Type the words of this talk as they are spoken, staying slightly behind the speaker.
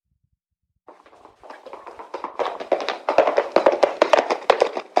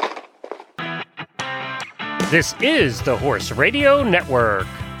This is the Horse Radio Network.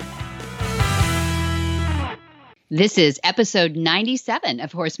 This is episode 97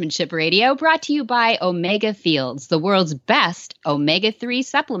 of Horsemanship Radio, brought to you by Omega Fields, the world's best omega-3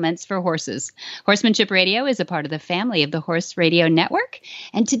 supplements for horses. Horsemanship Radio is a part of the family of the Horse Radio Network,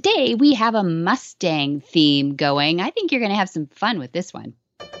 and today we have a Mustang theme going. I think you're going to have some fun with this one.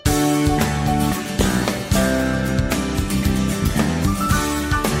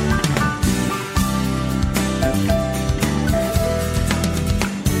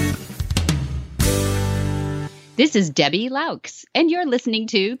 This is Debbie Laux, and you're listening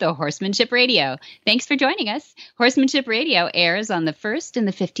to the Horsemanship Radio. Thanks for joining us. Horsemanship Radio airs on the 1st and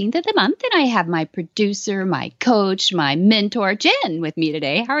the 15th of the month, and I have my producer, my coach, my mentor, Jen, with me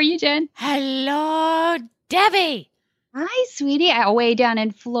today. How are you, Jen? Hello, Debbie. Hi, sweetie. I'm way down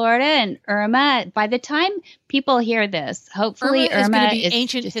in Florida, and Irma, by the time people hear this, hopefully Irma is going to be is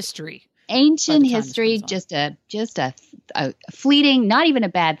ancient history. Ancient history, just a fleeting, not even a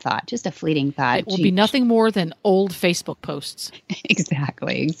bad thought, just a fleeting thought. It will be nothing more than old Facebook posts.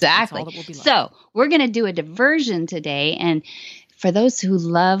 Exactly. That's all it will be like. So we're going to do a diversion today. And for those who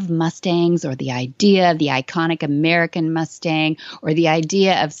love Mustangs, or the idea of the iconic American Mustang, or the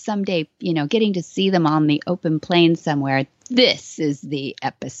idea of someday, getting to see them on the open plains somewhere, this is the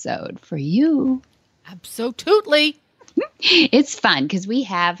episode for you. Absolutely. It's fun because we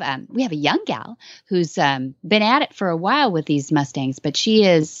have a young gal who's been at it for a while with these Mustangs, but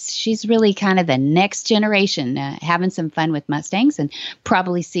she's really kind of the next generation, having some fun with Mustangs, and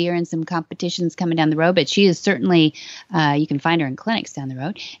probably see her in some competitions coming down the road. But she is certainly, you can find her in clinics down the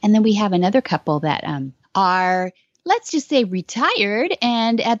road. And then we have another couple that are, let's just say, retired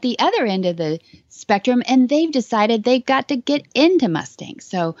and at the other end of the spectrum, and they've decided they've got to get into Mustangs.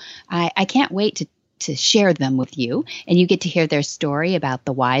 So I can't wait to share them with you, and you get to hear their story about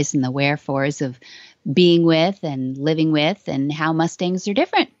the whys and the wherefores of being with and living with, and how Mustangs are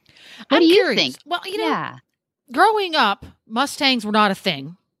different. What do you think? Well, growing up, Mustangs were not a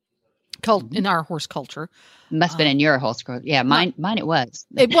thing in our horse culture. Must have been in your horse culture. Yeah, mine it was.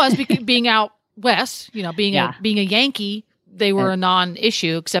 It was being out west, being a Yankee, they were a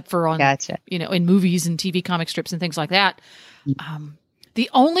non-issue except for on, in movies and TV comic strips and things like that. The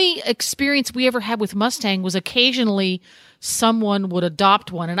only experience we ever had with Mustang was occasionally someone would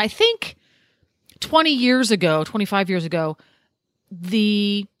adopt one. And I think 25 years ago,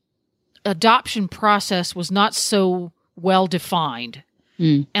 the adoption process was not so well defined.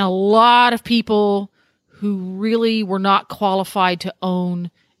 And a lot of people who really were not qualified to own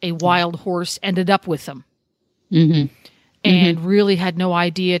a wild horse ended up with them. And really had no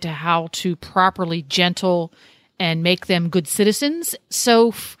idea to how to properly gentle and make them good citizens.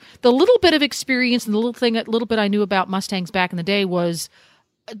 So the little bit of experience and the little bit I knew about Mustangs back in the day was,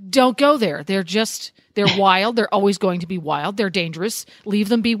 don't go there. They're wild. They're always going to be wild. They're dangerous. Leave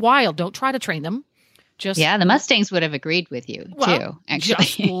them be wild. Don't try to train them. The Mustangs would have agreed with you too. Actually,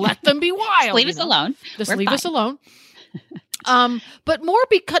 just let them be wild. Just leave us alone. Leave us alone. But more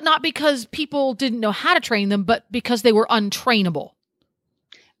not because people didn't know how to train them, but because they were untrainable.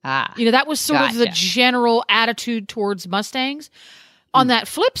 That was sort of the general attitude towards Mustangs. On that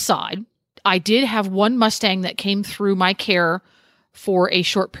flip side, I did have one Mustang that came through my care for a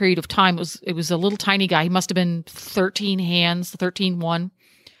short period of time. It was a little tiny guy. He must have been 13 hands, 13-1.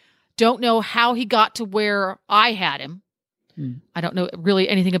 Don't know how he got to where I had him. I don't know really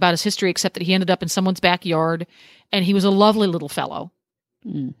anything about his history except that he ended up in someone's backyard, and he was a lovely little fellow.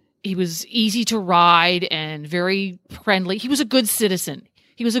 He was easy to ride and very friendly. He was a good citizen.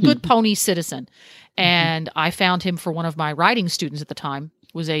 He was a good pony citizen. And I found him for one of my riding students at the time,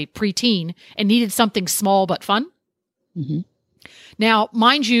 was a preteen, and needed something small but fun. Now,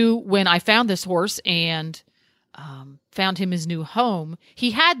 mind you, when I found this horse and found him his new home, he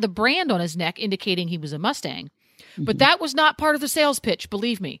had the brand on his neck indicating he was a Mustang. But that was not part of the sales pitch,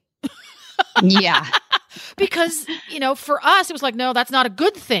 believe me. Because, for us, it was like, no, that's not a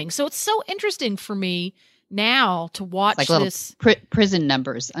good thing. So it's so interesting for me now to watch this prison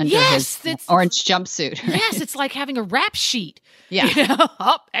numbers under his orange jumpsuit. Right? Yes, it's like having a rap sheet. Yeah,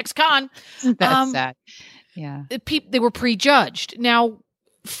 ex-con. That's sad. Yeah, they were prejudged. Now,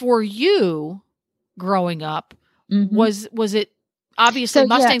 for you, growing up, was it obviously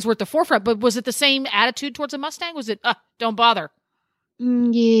Mustangs were at the forefront? But was it the same attitude towards a Mustang? Was it don't bother?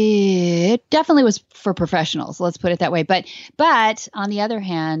 Yeah, it definitely was for professionals. Let's put it that way. But on the other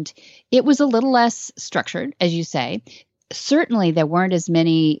hand, it was a little less structured, as you say. certainly there weren't as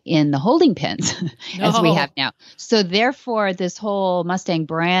many in the holding pens as we have now. So therefore, this whole Mustang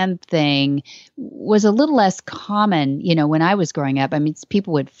brand thing was a little less common, when I was growing up. I mean,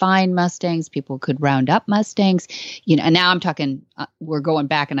 people would find Mustangs, people could round up Mustangs, and now I'm talking, we're going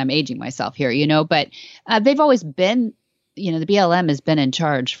back and I'm aging myself here, but they've always been, the BLM has been in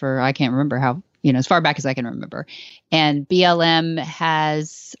charge for, I can't remember how, as far back as I can remember. And BLM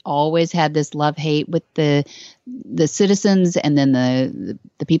has always had this love-hate with the citizens and then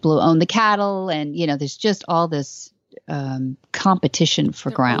the people who own the cattle. And, there's just all this competition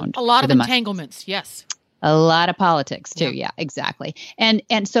for ground. A lot of entanglements, yes. A lot of politics, too. Yeah, exactly.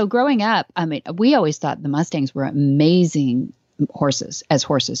 And so growing up, I mean, we always thought the Mustangs were amazing horses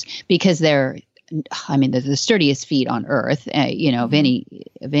because they're the sturdiest feet on earth, of any,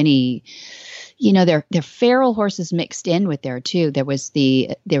 they're feral horses mixed in with there too. There was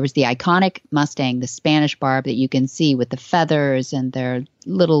the iconic Mustang, the Spanish Barb that you can see with the feathers and their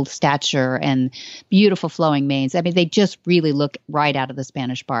little stature and beautiful flowing manes. I mean, they just really look right out of the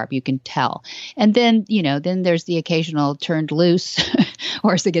Spanish Barb. You can tell. And then, then there's the occasional turned loose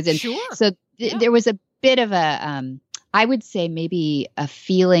horse that gets in. Sure. So there was a bit of a, I would say maybe a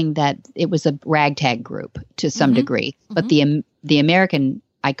feeling that it was a ragtag group to some degree, but the American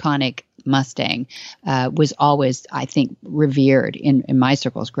iconic Mustang was always, I think, revered in my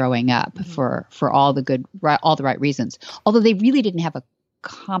circles growing up for all the right reasons. Although they really didn't have a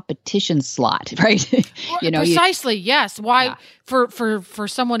competition slot, right? Precisely, yes. Why for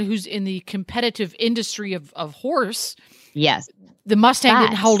someone who's in the competitive industry of horse? Yes, the Mustang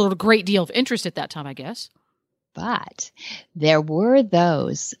didn't hold a great deal of interest at that time, I guess. But there were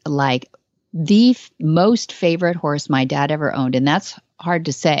those like the most favorite horse my dad ever owned, and that's hard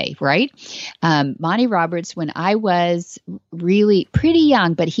to say, right? Monty Roberts, when I was really pretty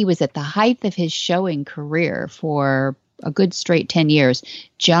young, but he was at the height of his showing career for a good straight 10 years,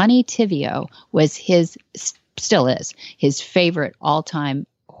 Johnny Tivio was still is his favorite all-time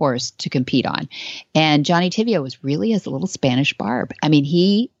horse to compete on. And Johnny Tivio was really his little Spanish Barb. I mean,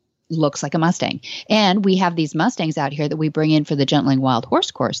 he looks like a Mustang. And we have these Mustangs out here that we bring in for the Gentling Wild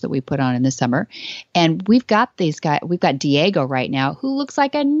Horse course that we put on in the summer. And we've got these guys, we've got Diego right now who looks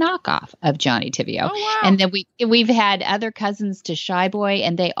like a knockoff of Johnny Tivio. Oh, wow. And then we've had other cousins to Shy Boy,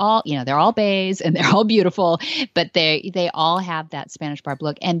 and they all, they're all bays and they're all beautiful, but they all have that Spanish Barb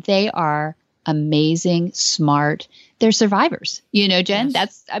look, and they are amazing, smart. They're survivors, Jen.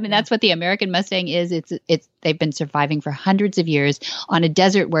 Yes. That's what the American Mustang is. They've been surviving for hundreds of years on a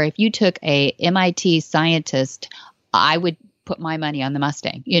desert where if you took a MIT scientist, I would put my money on the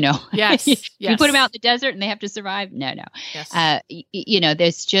Mustang, Yes. You put them out in the desert and they have to survive. No. Yes.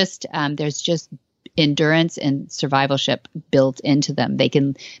 There's just endurance and survivalship built into them. They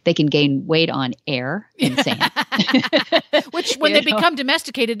can gain weight on air and sand. Which when they become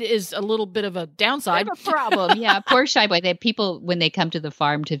domesticated is a little bit of a downside. A problem. Yeah. Poor Shy Boy. People, when they come to the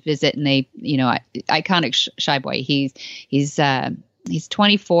farm to visit and they, iconic Shy Boy, he's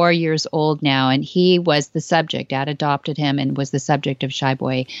 24 years old now, and he was the subject. Dad adopted him and was the subject of Shy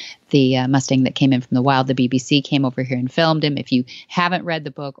Boy, the Mustang that came in from the wild. The BBC came over here and filmed him. If you haven't read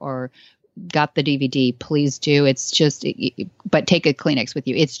the book or got the DVD, please do. It's just, but take a Kleenex with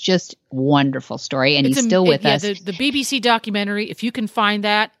you. It's just wonderful story, and he's still with us. The BBC documentary, if you can find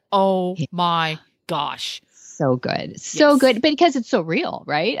that, oh my gosh. So good. So good, because it's so real,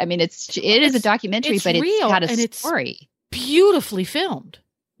 right? I mean, it is a documentary, but it's got a story. Beautifully filmed.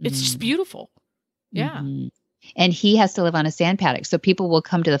 It's just beautiful. Yeah. Mm-hmm. And he has to live on a sand paddock. So people will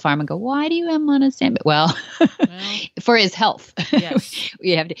come to the farm and go, why do you have him on a sand paddock? Well, for his health. Yes.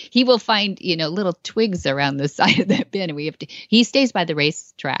 He will find, little twigs around the side of that bin. And he stays by the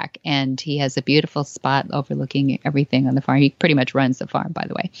racetrack, and he has a beautiful spot overlooking everything on the farm. He pretty much runs the farm, by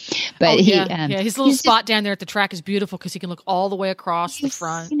the way. But his little spot down there at the track is beautiful because he can look all the way across the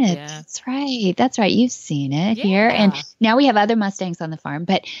front. Seen it. Yeah. That's right. You've seen it here. And now we have other Mustangs on the farm.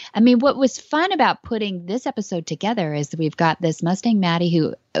 But I mean, what was fun about putting this episode together is we've got this Mustang Maddie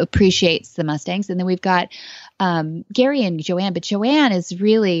who appreciates the Mustangs, and then we've got Gary and Joanne, but Joanne is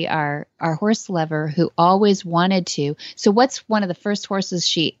really our horse lover who always wanted to. So what's one of the first horses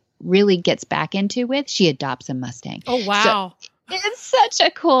she really gets back into with? She adopts a Mustang. Oh, wow. So it's such a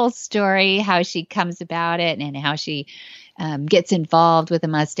cool story how she comes about it and how she gets involved with a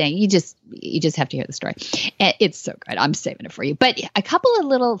Mustang. You just have to hear the story. It's so good. I'm saving it for you. But a couple of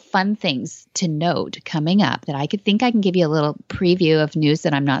little fun things to note coming up that I can give you a little preview of news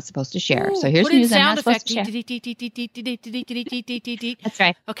that I'm not supposed to share. So here's news I'm not supposed to share. That's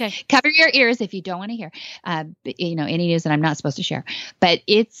right. Okay. Cover your ears if you don't want to hear, any news that I'm not supposed to share. But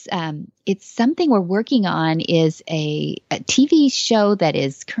it's something we're working on. Is a TV show that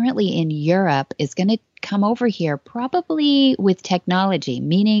is currently in Europe is going to come over here probably with technology,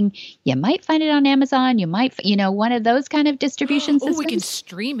 meaning you might find it on Amazon. You might, one of those kind of distribution systems. We can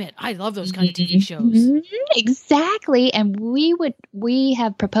stream it. I love those kind of TV shows. Exactly. And we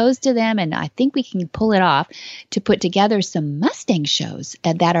have proposed to them, and I think we can pull it off, to put together some Mustang shows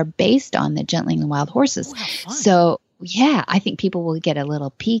that are based on the Gentling and Wild Horses. Fun. So yeah, I think people will get a little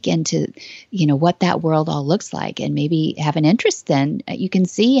peek into, what that world all looks like, and maybe have an interest then. You can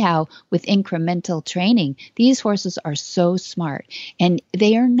see how with incremental training, these horses are so smart, and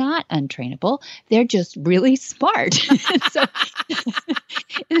they are not untrainable. They're just really smart.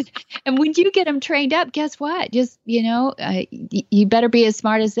 And when you get them trained up, guess what? Just, you better be as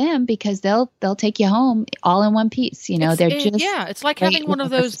smart as them, because they'll take you home all in one piece. It's like having one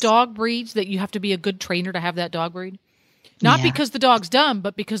of those dog breeds that you have to be a good trainer to have that dog breed. Not because the dog's dumb,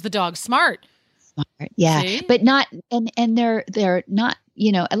 but because the dog's smart. Yeah. See? But not, and they're not,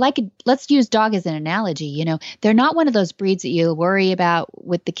 let's use dog as an analogy. They're not one of those breeds that you worry about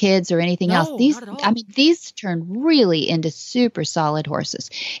with the kids or anything else. Not at all. These turn really into super solid horses.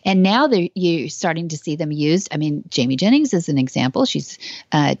 And now you're starting to see them used. Jamie Jennings is an example. She's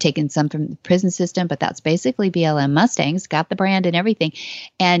taken some from the prison system, but that's basically BLM Mustangs, got the brand and everything.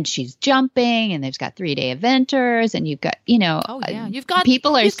 And she's jumping, and they've got 3-day eventers, and you've got, you've got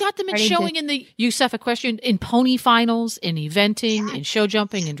them in showing in the USEF equestrian, in pony finals, in eventing, in show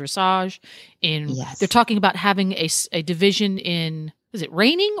jumping, in dressage. They're talking about having a division in, is it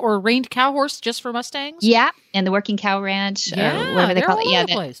reining or reined cow horse just for Mustangs? Yeah, and the Working Cow Ranch, or whatever they call it. Yeah,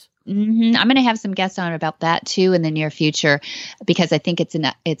 place. I'm going to have some guests on about that too in the near future, because I think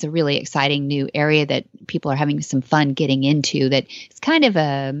it's a really exciting new area that people are having some fun getting into. That it's kind of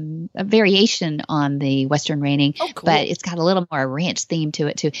a variation on the Western reining, but it's got a little more ranch theme to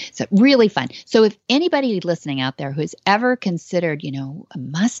it too. So really fun. So if anybody listening out there who's ever considered, a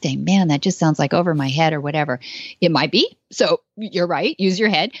Mustang, man, that just sounds like over my head or whatever, it might be. So you're right, use your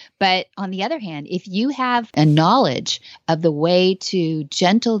head. But on the other hand, if you have a knowledge of the way to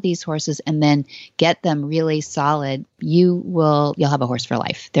gentle these horses and then get them really solid, you'll have a horse for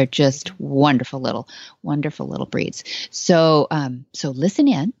life. They're just wonderful little breeds. So listen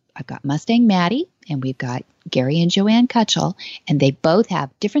in. I've got Mustang Maddie, and we've got Gary and Joanne Cutchell, and they both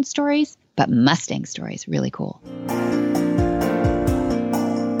have different stories, but Mustang stories. Really cool.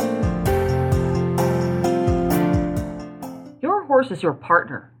 Horse is your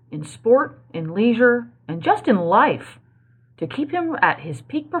partner in sport, in leisure, and just in life. To keep him at his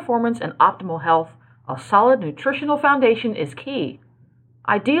peak performance and optimal health, a solid nutritional foundation is key.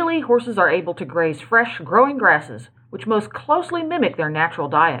 Ideally, horses are able to graze fresh, growing grasses, which most closely mimic their natural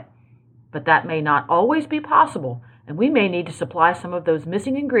diet. But that may not always be possible, and we may need to supply some of those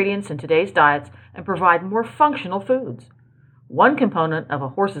missing ingredients in today's diets and provide more functional foods. One component of a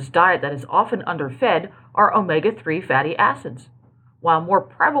horse's diet that is often underfed are omega-3 fatty acids. While more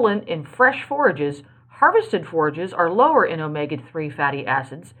prevalent in fresh forages, harvested forages are lower in omega-3 fatty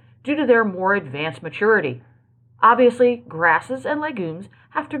acids due to their more advanced maturity. Obviously, grasses and legumes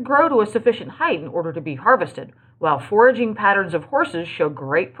have to grow to a sufficient height in order to be harvested, while foraging patterns of horses show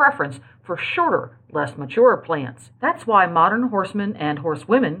great preference for shorter, less mature plants. That's why modern horsemen and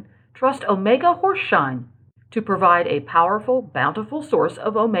horsewomen trust Omega Horseshine to provide a powerful, bountiful source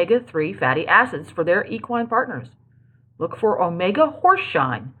of omega-3 fatty acids for their equine partners. Look for Omega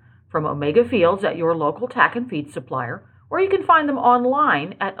Horseshine from Omega Fields at your local tack and feed supplier, or you can find them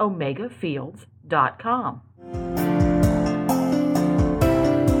online at omegafields.com.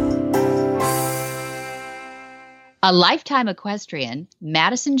 A lifetime equestrian,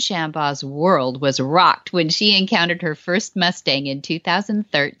 Madison Shambaugh's world was rocked when she encountered her first Mustang in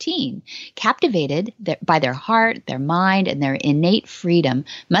 2013. Captivated by their heart, their mind, and their innate freedom,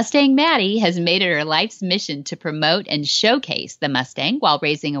 Mustang Maddie has made it her life's mission to promote and showcase the Mustang while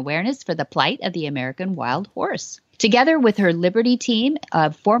raising awareness for the plight of the American wild horse. Together with her Liberty team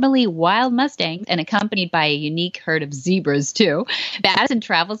of formerly wild Mustangs and accompanied by a unique herd of zebras, too, Madison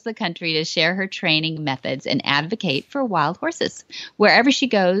travels the country to share her training methods and advocate for wild horses. Wherever she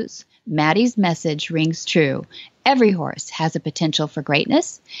goes, Maddie's message rings true. Every horse has a potential for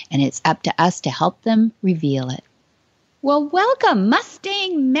greatness, and it's up to us to help them reveal it. Well, welcome,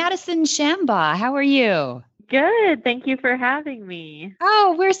 Mustang Madison Shambaugh. How are you? Good. Thank you for having me.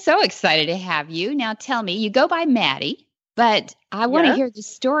 Oh, we're so excited to have you. Now tell me, you go by Maddie, but I want to hear the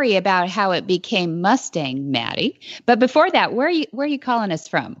story about how it became Mustang Maddie. But before that, where are you calling us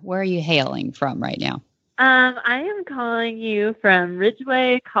from? Where are you hailing from right now? I am calling you from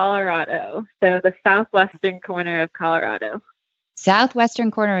Ridgway, Colorado. So the southwestern corner of Colorado.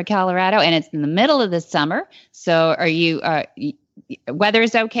 Southwestern corner of Colorado, and it's in the middle of the summer. So are you,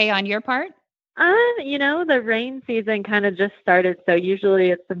 weather's okay on your part? The rain season kind of just started. So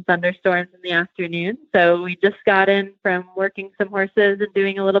usually it's some thunderstorms in the afternoon. So we just got in from working some horses and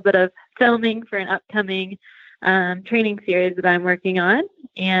doing a little bit of filming for an upcoming training series that I'm working on.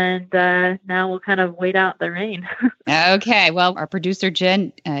 And now we'll kind of wait out the rain. Okay. Well, our producer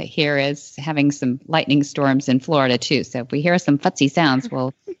Jen here is having some lightning storms in Florida too. So if we hear some futzy sounds,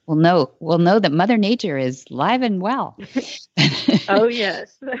 we'll know that Mother Nature is live and well. Oh,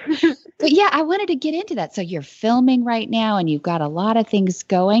 yes. But yeah, I wanted to get into that. So you're filming right now and you've got a lot of things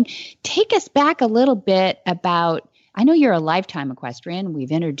going. Take us back a little bit about, I know you're a lifetime equestrian.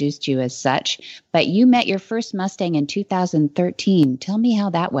 We've introduced you as such, but you met your first Mustang in 2013. Tell me how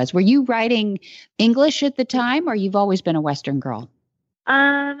that was. Were you riding English at the time, or you've always been a Western girl?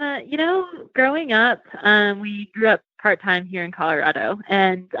 Growing up, we grew up part-time here in Colorado,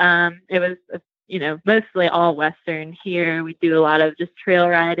 and it was, mostly all Western here. We do a lot of just trail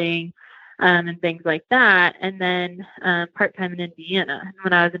riding and things like that. And then part-time in Indiana. And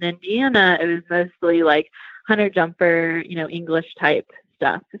when I was in Indiana, it was mostly like hunter jumper, English type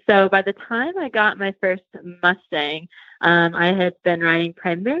stuff. So by the time I got my first Mustang, I had been riding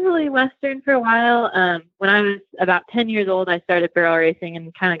primarily Western for a while. When I was about 10 years old, I started barrel racing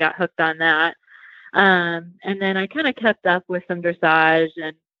and kind of got hooked on that. And then I kind of kept up with some dressage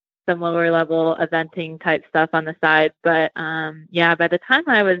and some lower level eventing type stuff on the side. But by the time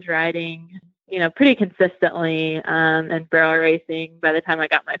I was riding, pretty consistently and barrel racing by the time I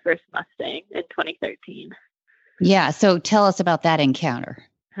got my first Mustang in 2013. Yeah. So tell us about that encounter.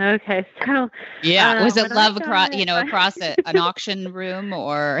 Okay. So was it love across an auction room,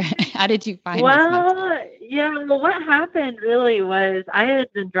 or how did you find this Mustang? What happened really was I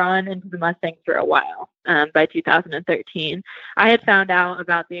had been drawn into the Mustang for a while. By 2013, I had found out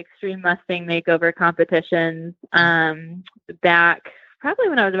about the Extreme Mustang Makeover competitions back probably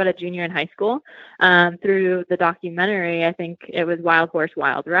when I was about a junior in high school, through the documentary. I think it was Wild Horse,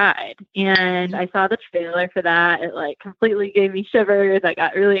 Wild Ride. And I saw the trailer for that. It completely gave me shivers. I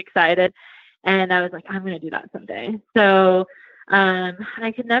got really excited. And I was like, I'm going to do that someday. So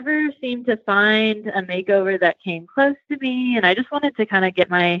I could never seem to find a makeover that came close to me. And I just wanted to kind of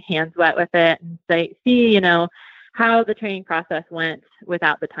get my hands wet with it and see, how the training process went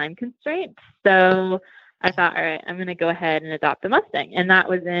without the time constraint. So I thought, all right, I'm going to go ahead and adopt a Mustang. And that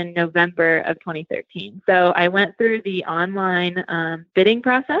was in November of 2013. So I went through the online bidding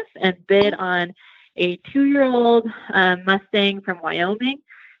process and bid on a 2-year-old Mustang from Wyoming,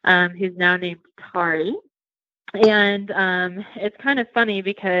 who's now named Tari. And it's kind of funny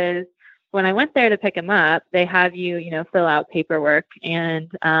because when I went there to pick him up, they have you, fill out paperwork.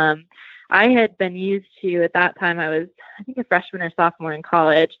 And I had been used to, at that time, I was, I think, a freshman or sophomore in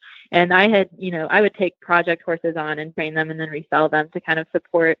college. And I had, I would take project horses on and train them and then resell them to kind of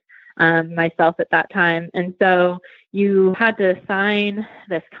support myself at that time. And so you had to sign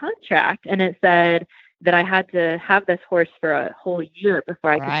this contract, and it said that I had to have this horse for a whole year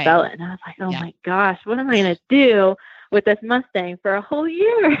before I could sell it. And I was like, oh my gosh, what am I going to do with this Mustang for a whole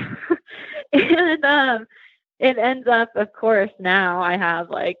year? And it ends up, of course, now I have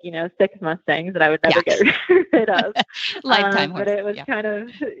 6 Mustangs that I would never get rid of. Lifetime horse. But it was kind of,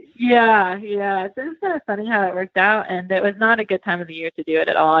 So it was kind of funny how it worked out. And it was not a good time of the year to do it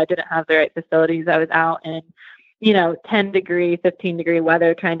at all. I didn't have the right facilities. I was out in, 10-degree, 15-degree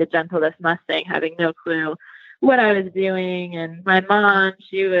weather trying to gentle this Mustang, having no clue what I was doing. And my mom,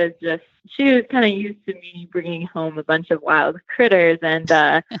 she was kind of used to me bringing home a bunch of wild critters, and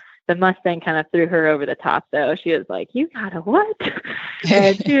the Mustang kind of threw her over the top, though. She was like, "You got a what?"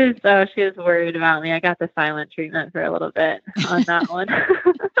 And she was worried about me. I got the silent treatment for a little bit on that one.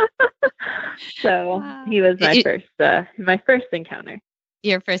 So he was my first encounter.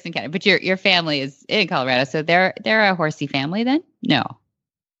 Your first encounter, but your family is in Colorado, so they're a horsey family then? No,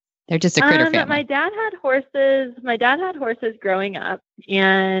 they're just a critter family. My dad had horses. My dad had horses growing up,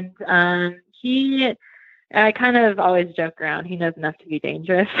 and I kind of always joke around. He knows enough to be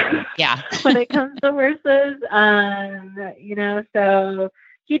dangerous. Yeah. When it comes to horses, so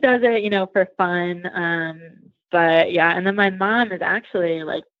he does it, for fun. But yeah, and then my mom is actually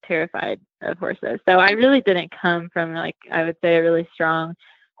terrified of horses. So I really didn't come from I would say a really strong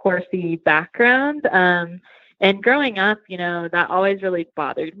horsey background. And growing up, that always really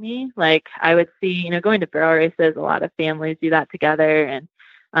bothered me. Like I would see, going to barrel races, a lot of families do that together. And,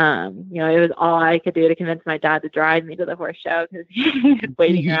 it was all I could do to convince my dad to drive me to the horse show because he was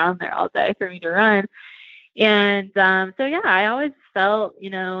waiting around there all day for me to run. And I always felt,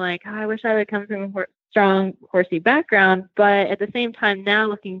 like, I wish I would come from a strong horsey background. But at the same time, now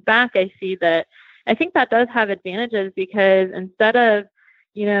looking back, I see that I think that does have advantages because instead of,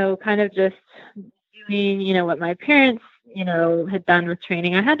 kind of just doing, what my parents, had done with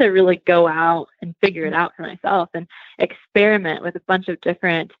training, I had to really go out and figure it out for myself and experiment with a bunch of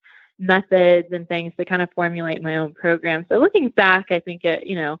different methods and things to kind of formulate my own program. So looking back, I think it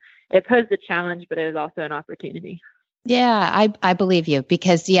posed a challenge, but it was also an opportunity. Yeah, I believe you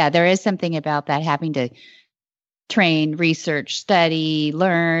because, there is something about that having to train, research, study,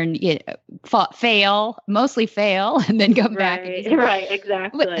 learn, mostly fail, and then come back. Right,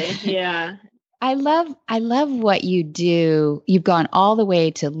 exactly. Yeah. I love what you do. You've gone all the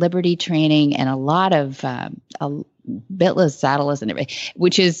way to Liberty training and a lot of bitless, saddleless, and everything,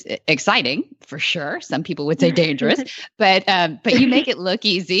 which is exciting for sure. Some people would say dangerous, but you make it look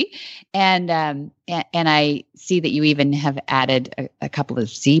easy. And I see that you even have added a couple of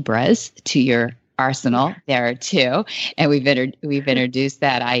zebras to your arsenal there too, and we've introduced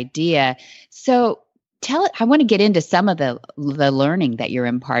that idea. So I want to get into some of the learning that you're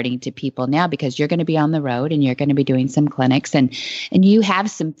imparting to people now because you're going to be on the road and you're going to be doing some clinics and you have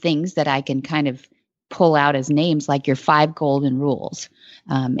some things that I can kind of pull out as names like your 5 golden rules.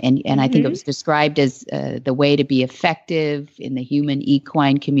 And I think it was described as the way to be effective in the human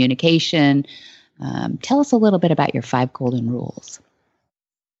equine communication. Tell us a little bit about your 5 golden rules.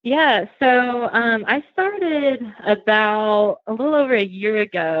 Yeah, so I started about a little over a year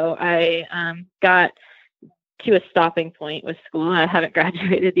ago. I got to a stopping point with school. I haven't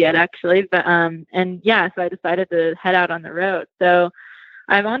graduated yet, actually, but so I decided to head out on the road. So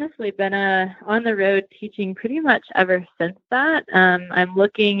I've honestly been on the road teaching pretty much ever since that. I'm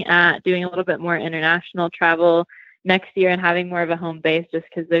looking at doing a little bit more international travel next year and having more of a home base just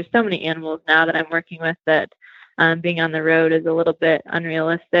because there's so many animals now that I'm working with that being on the road is a little bit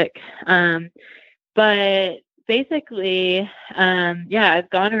unrealistic. But basically, I've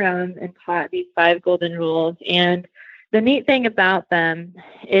gone around and taught these 5 golden rules. And the neat thing about them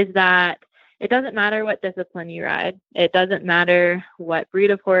is that it doesn't matter what discipline you ride. It doesn't matter what breed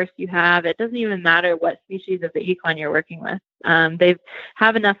of horse you have. It doesn't even matter what species of the equine you're working with. They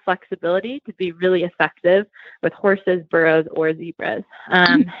have enough flexibility to be really effective with horses, burros, or zebras.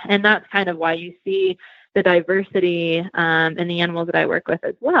 And that's kind of why you see the diversity in the animals that I work with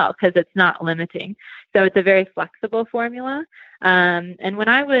as well, because it's not limiting. So it's a very flexible formula. And when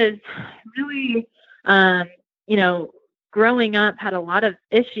I was really, growing up, had a lot of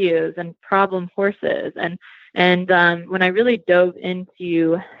issues and problem horses. And when I really dove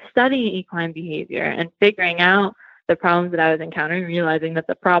into studying equine behavior and figuring out the problems that I was encountering, realizing that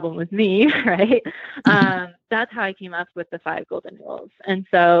the problem was me, right? That's how I came up with the 5 golden rules. And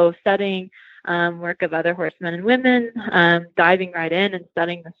so studying work of other horsemen and women, diving right in and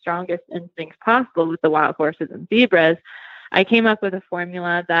studying the strongest instincts possible with the wild horses and zebras, I came up with a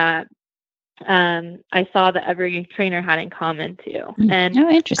formula that I saw that every trainer had in common too. And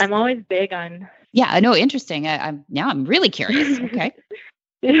interesting. I'm always big on. Yeah, I know. Interesting. I'm really curious. Okay.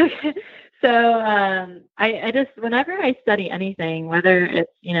 So I just, whenever I study anything, whether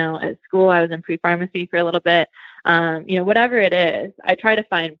it's, at school, I was in pre-pharmacy for a little bit, whatever it is, I try to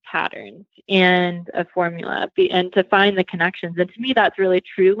find patterns and a formula and to find the connections. And to me, that's really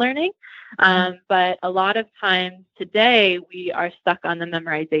true learning. But a lot of times today we are stuck on the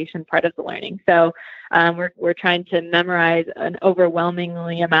memorization part of the learning. So we're trying to memorize an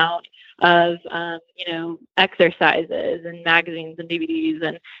overwhelmingly amount of, exercises and magazines and DVDs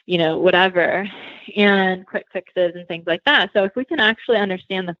and, whatever, and quick fixes and things like that. So if we can actually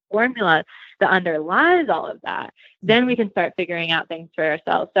understand the formula that underlies all of that, then we can start figuring out things for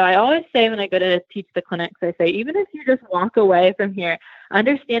ourselves. So I always say when I go to teach the clinics, I say, even if you just walk away from here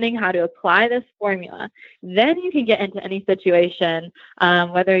understanding how to apply this formula, then you can get into any situation,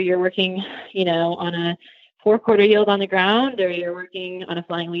 whether you're working, on a 4/4 yield on the ground or you're working on a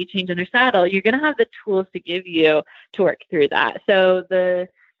flying lead change under saddle, you're going to have the tools to give you to work through that. So the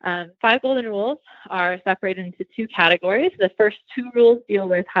 5 golden rules are separated into 2 categories. The first 2 rules deal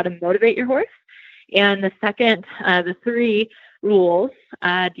with how to motivate your horse. And the second, the 3 rules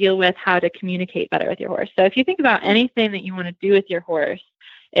deal with how to communicate better with your horse. So if you think about anything that you want to do with your horse,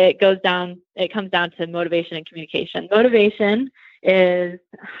 it comes down to motivation and communication. Motivation is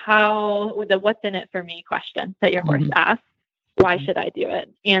what's in it for me question that your horse asks. Why should I do it?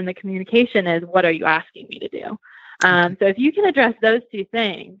 And the communication is, what are you asking me to do? So if you can address those two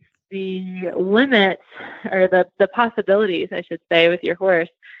things, the limits or the possibilities, I should say, with your horse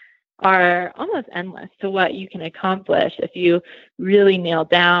are almost endless to what you can accomplish if you really nail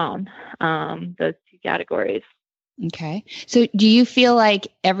down those two categories. Okay. So do you feel like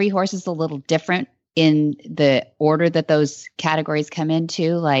every horse is a little different in the order that those categories come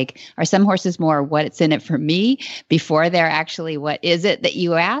into? Like, are some horses more what's in it for me before they're actually what is it that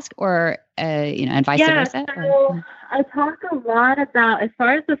you ask, or and vice versa? So I talk a lot about, as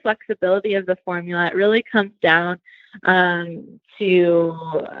far as the flexibility of the formula, it really comes down to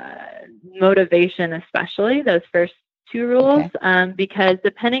motivation, especially those first two rules, because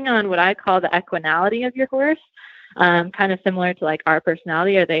depending on what I call the equinality of your horse, kind of similar to like our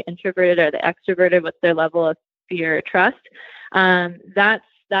personality, are they introverted, are they extroverted, what's their level of fear or trust, that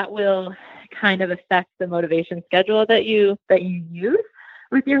will kind of affect the motivation schedule that you use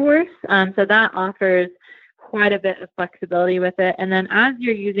with your horse. So that offers quite a bit of flexibility with it. And then as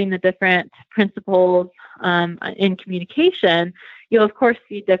you're using the different principles in communication, you'll of course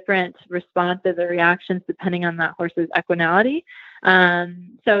see different responses or reactions depending on that horse's equinality.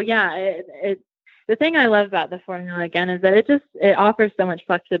 The thing I love about the formula, again, is that it offers so much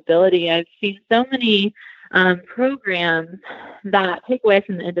flexibility. I've seen so many programs that take away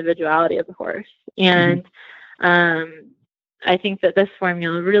from the individuality of the horse. And I think that this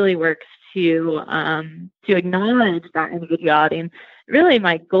formula really works to acknowledge that individuality. And really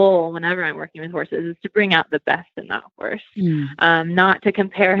my goal whenever I'm working with horses is to bring out the best in that horse, not to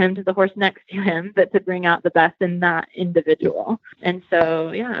compare him to the horse next to him, but to bring out the best in that individual. And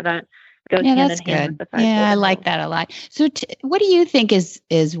so, that goes hand in hand with the 5 I like that a lot. So what do you think is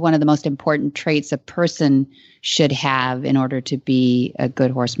one of the most important traits a person should have in order to be a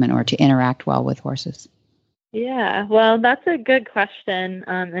good horseman or to interact well with horses? Yeah, well, that's a good question,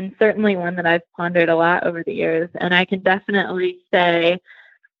 and certainly one that I've pondered a lot over the years. And I can definitely say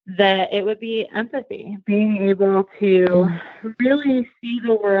that it would be empathy, being able to really see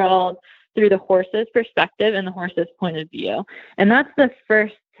the world through the horse's perspective and the horse's point of view. And that's the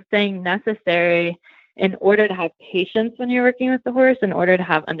first thing necessary in order to have patience when you're working with the horse, in order to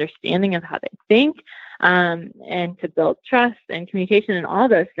have understanding of how they think, and to build trust and communication and all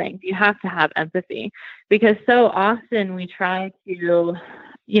those things. You have to have empathy, because so often we try to,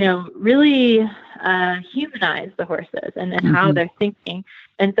 really humanize the horses and how they're thinking.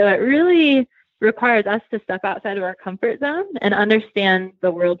 And so it really requires us to step outside of our comfort zone and understand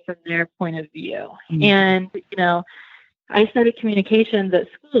the world from their point of view. And, I studied communications at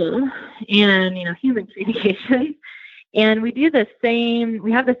school and, human communication. And we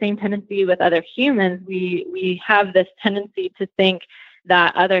have the same tendency with other humans. We have this tendency to think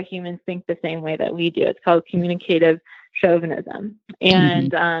that other humans think the same way that we do. It's called communicative chauvinism.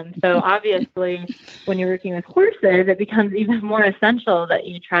 And so obviously when you're working with horses, it becomes even more essential that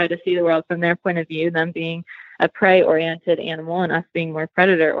you try to see the world from their point of view, them being a prey-oriented animal and us being more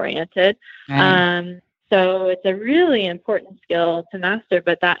predator-oriented. So it's a really important skill to master,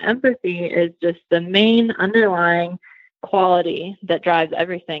 but that empathy is just the main underlying quality that drives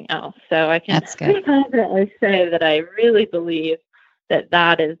everything else. So I can pretty confidently say that I really believe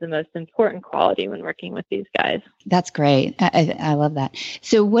that is the most important quality when working with these guys. That's great. I love that.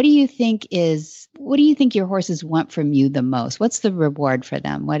 So what do you think your horses want from you the most? What's the reward for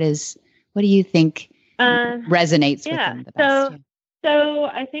them? What do you think resonates with them the best? So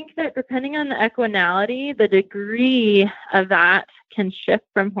I think that depending on the equinality, the degree of that can shift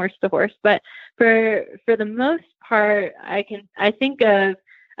from horse to horse. But for the most part, I think of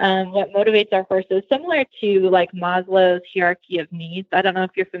what motivates our horses similar to like Maslow's hierarchy of needs. I don't know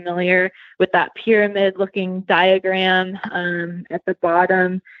if you're familiar with that pyramid-looking diagram. At the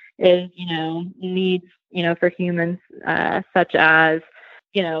bottom is needs for humans, such as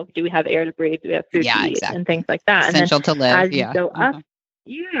do we have air to breathe? Do we have food to eat? And things like that. Essential to live. As you go up,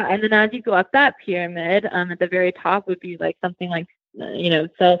 and then as you go up that pyramid, at the very top would be like something like,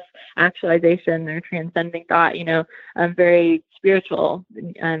 self-actualization or transcending thought, very spiritual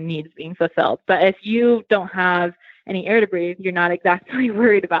needs being fulfilled. But if you don't have any air to breathe, you're not exactly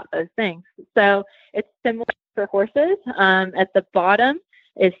worried about those things. So it's similar for horses. At the bottom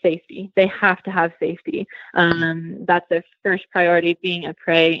is safety. They have to have safety. That's their first priority, being a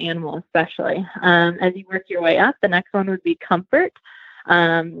prey animal especially. As you work your way up, the next one would be comfort,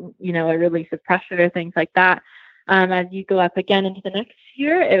 a release of pressure, things like that. As you go up again into the next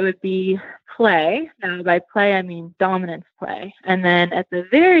tier, it would be play. Now by play, I mean dominance play. And then at the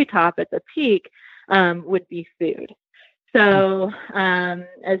very top, at the peak, would be food. So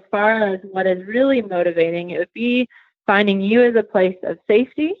as far as what is really motivating, it would be finding you as a place of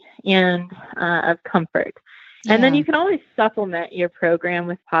safety and of comfort. Yeah. And then you can always supplement your program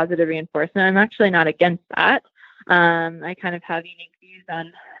with positive reinforcement. I'm actually not against that. I kind of have unique views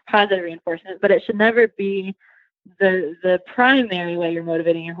on positive reinforcement, but it should never be the primary way you're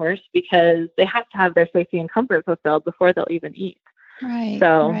motivating your horse, because they have to have their safety and comfort fulfilled before they'll even eat. Right.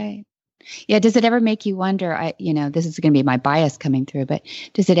 So, right. Yeah. Does it ever make you wonder, this is going to be my bias coming through, but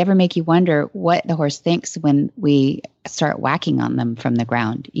does it ever make you wonder what the horse thinks when we start whacking on them from the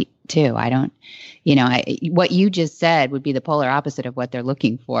ground too? I don't, what you just said would be the polar opposite of what they're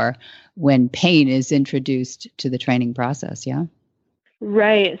looking for when pain is introduced to the training process. Yeah.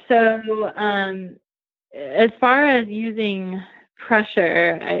 Right. So, as far as using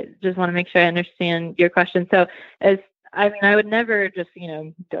pressure, I just want to make sure I understand your question. So I would never just,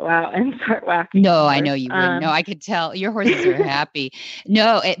 go out and start whacking. No, I know you wouldn't. No, I could tell your horses are happy.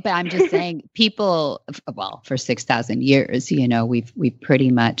 No, but I'm just saying people, for 6,000 years, we've pretty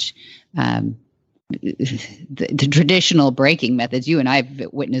much, the traditional breaking methods you and I've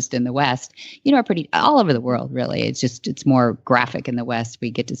witnessed in the West, are pretty all over the world, really. It's more graphic in the West. We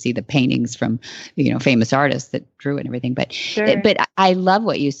get to see the paintings from, famous artists that drew it and everything. But, sure. But I love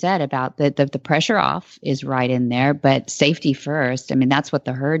what you said about the pressure off is right in there, but safety first. I mean, that's what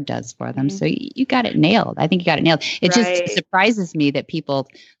the herd does for them. Mm-hmm. So you got it nailed. I think you got it nailed. It just surprises me that people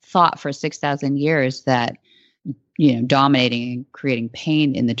thought for 6,000 years that, dominating and creating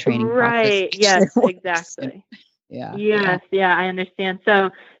pain in the training process. Right. Yes, exactly. Yeah. Yes. Yeah, I understand. So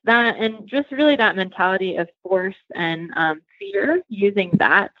that, and just really that mentality of force and fear, using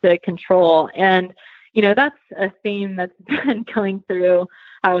that to control. And, that's a theme that's been going through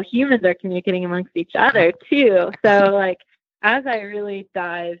how humans are communicating amongst each other too. So as I really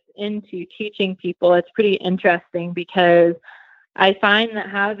dive into teaching people, it's pretty interesting because I find that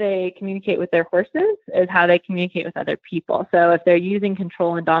how they communicate with their horses is how they communicate with other people. So if they're using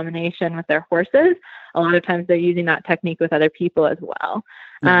control and domination with their horses, a lot of times they're using that technique with other people as well.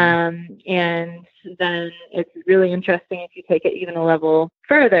 Mm-hmm. And then it's really interesting if you take it even a level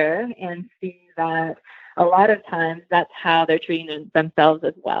further and see that a lot of times that's how they're treating themselves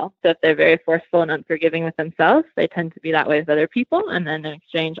as well. So if they're very forceful and unforgiving with themselves, they tend to be that way with other people, and then in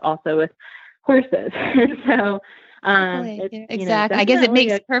exchange also with horses. And so exactly. I guess it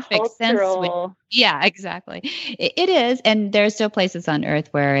makes perfect sense. Yeah, exactly. It is. And there's still places on earth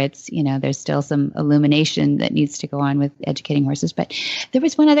where it's, there's still some illumination that needs to go on with educating horses. But there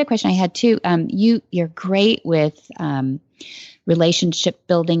was one other question I had too. You're great with relationship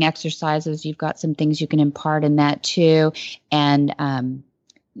building exercises. You've got some things you can impart in that too. And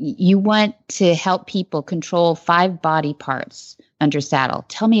you want to help people control 5 body parts under saddle.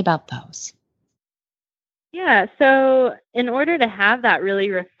 Tell me about those. Yeah, so in order to have that really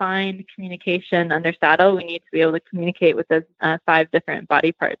refined communication under saddle, we need to be able to communicate with those 5 different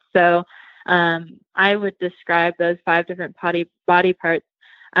body parts. So I would describe those 5 different body parts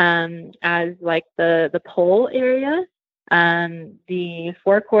as like the pole area, the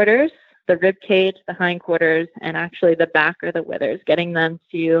forequarters, the rib cage, the hindquarters, and actually the back or the withers, getting them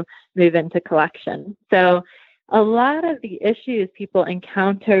to move into collection. So a lot of the issues people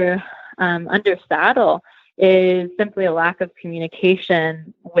encounter under saddle is simply a lack of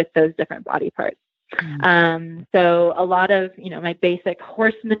communication with those different body parts. Mm-hmm. So a lot of, my basic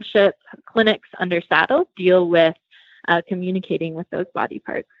horsemanship clinics under saddle deal with communicating with those body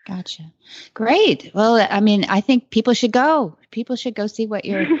parts. Gotcha. Great. Well, I mean, I think people should go see what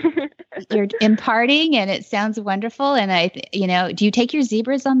you're imparting, and it sounds wonderful. And do you take your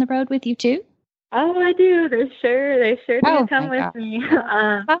zebras on the road with you too? Oh, I do. They sure do come with me.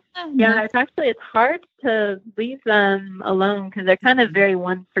 Yeah, it's hard to leave them alone because they're kind of very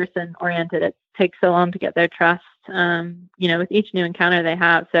one person oriented. It takes so long to get their trust, with each new encounter they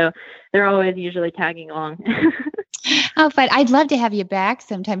have. So they're always usually tagging along. Oh, but I'd love to have you back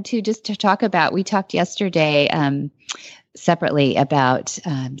sometime too, just to talk about, we talked yesterday, separately about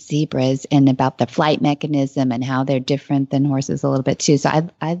zebras and about the flight mechanism and how they're different than horses a little bit too. So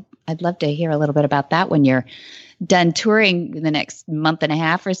I'd love to hear a little bit about that when you're done touring in the next month and a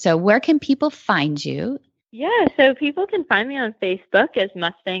half or so. Where can people find you? Yeah, so people can find me on Facebook as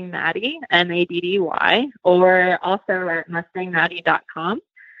Mustang Maddie, Maddy, or also at mustangmaddie.com.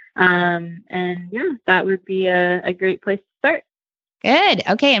 And yeah, that would be a great place to start. Good.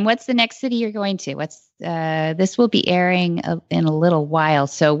 Okay. And what's the next city you're going to? This will be airing in a little while.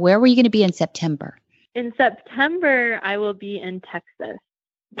 So where were you going to be in September? In September, I will be in Texas.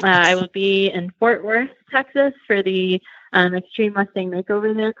 I will be in Fort Worth, Texas for the Extreme Mustang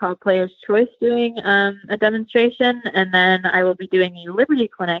Makeover there called Player's Choice, doing a demonstration. And then I will be doing a Liberty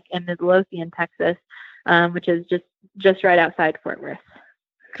Clinic in Midlothian, Texas which is just right outside Fort Worth.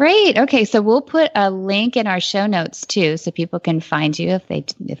 Great. Okay, so we'll put a link in our show notes too, so people can find you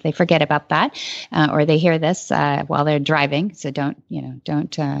if they forget about that, or they hear this while they're driving. So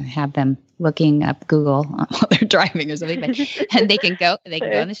don't have them looking up Google while they're driving or something. But and they can go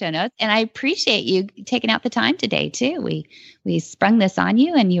in the show notes. And I appreciate you taking out the time today too. We sprung this on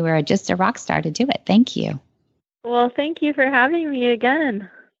you, and you were just a rock star to do it. Thank you. Well, thank you for having me again.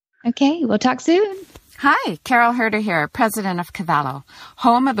 Okay, we'll talk soon. Hi, Carol Herder here, president of Cavallo,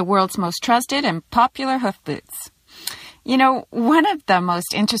 home of the world's most trusted and popular hoof boots. You know, one of the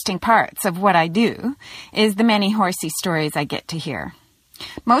most interesting parts of what I do is the many horsey stories I get to hear.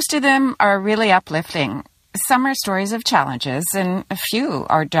 Most of them are really uplifting. Some are stories of challenges, and a few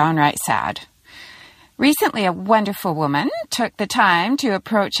are downright sad. Recently, a wonderful woman took the time to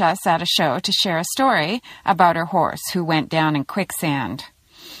approach us at a show to share a story about her horse who went down in quicksand.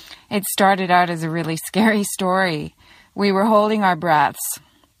 It started out as a really scary story. We were holding our breaths,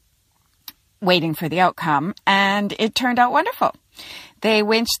 waiting for the outcome, and it turned out wonderful. They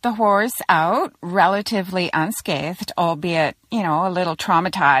winched the horse out relatively unscathed, albeit, a little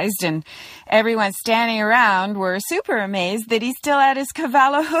traumatized, and everyone standing around were super amazed that he still had his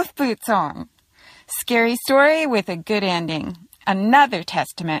Cavallo hoof boots on. Scary story with a good ending. Another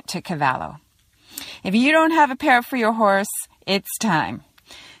testament to Cavallo. If you don't have a pair for your horse, it's time.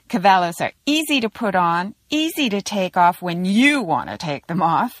 Cavallos are easy to put on, easy to take off when you want to take them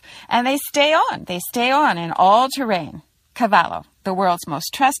off, and they stay on. They stay on in all terrain. Cavallo, the world's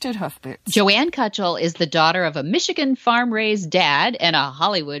most trusted hoof boots. Joanne Cutchell is the daughter of a Michigan farm-raised dad and a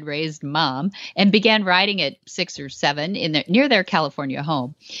Hollywood-raised mom, and began riding at 6 or 7 near their California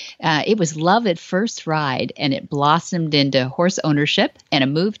home. It was love at first ride, and it blossomed into horse ownership and a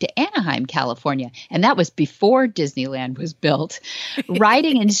move to Anaheim, California. And that was before Disneyland was built.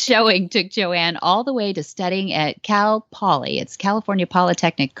 Riding and showing took Joanne all the way to studying at Cal Poly. It's California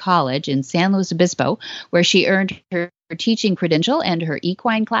Polytechnic College in San Luis Obispo, where she earned her teaching credential, and her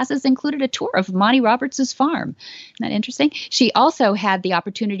equine classes included a tour of Monty Roberts' farm. Isn't that interesting? She also had the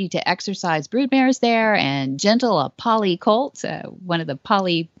opportunity to exercise broodmares there and gentle a Poly colt, one of the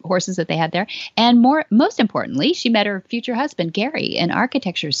Poly horses that they had there. And most importantly, she met her future husband, Gary, an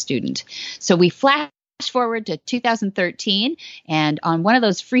architecture student. So we flash forward to 2013, and on one of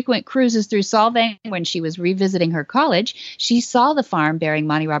those frequent cruises through Solvang when she was revisiting her college, she saw the farm bearing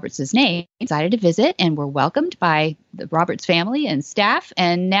Monty Roberts' name, decided to visit, and were welcomed by the Roberts family and staff,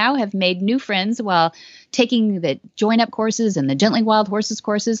 and now have made new friends while taking the join-up courses and the Gently Wild Horses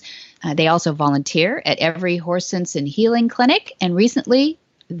courses. They also volunteer at every Horse Sense and Healing clinic, and recently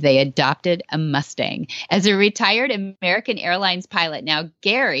they adopted a Mustang. As a retired American Airlines pilot, now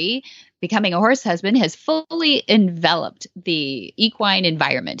Gary, becoming a horse husband, has fully enveloped the equine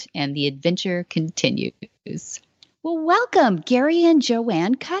environment, and the adventure continues. Well, welcome, Gary and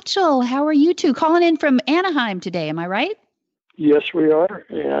Joanne Cutchell. How are you two? Calling in from Anaheim today, am I right? Yes, we are,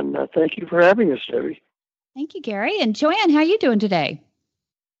 and thank you for having us, Debbie. Thank you, Gary. And Joanne, how are you doing today?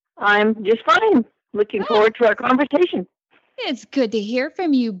 I'm just fine. Looking forward to our conversation. It's good to hear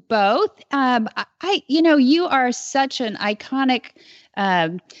from you both. You are such an iconic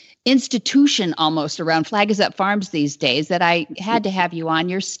institution almost around Flag Is Up Farms these days that I had to have you on.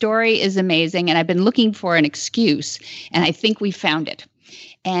 Your story is amazing, and I've been looking for an excuse, and I think we found it.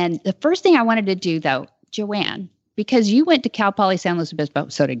 And the first thing I wanted to do, though, Joanne, because you went to Cal Poly San Luis Obispo,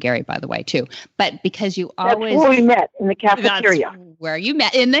 so did Gary, by the way, too. But because you always... That's where we met, in the cafeteria. That's where you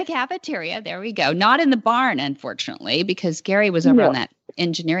met, in the cafeteria. There we go. Not in the barn, unfortunately, because Gary was over on that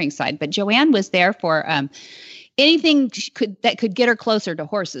engineering side. But Joanne was there for anything that could get her closer to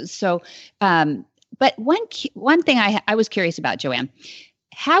horses. So, but one thing I was curious about, Joanne,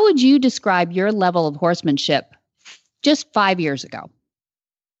 how would you describe your level of horsemanship just 5 years ago?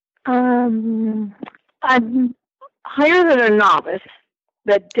 I'm higher than a novice,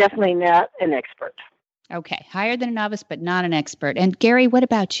 but definitely not an expert. Okay, higher than a novice, but not an expert. And Gary, what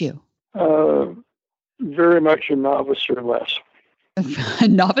about you? Very much a novice or less. A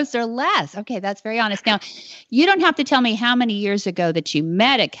novice or less. Okay, that's very honest. Now, you don't have to tell me how many years ago that you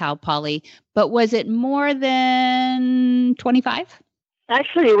met at Cal Poly, but was it more than 25?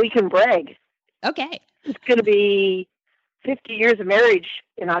 Actually, we can brag. Okay. It's going to be 50 years of marriage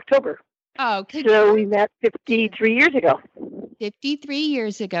in October. Oh, good. So we met 53 years ago. 53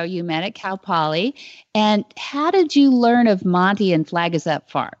 years ago, you met at Cal Poly. And how did you learn of Monty and Flag Is Up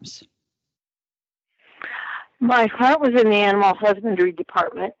Farms? My heart was in the animal husbandry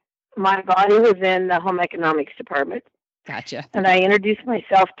department. My body was in the home economics department. Gotcha. And I introduced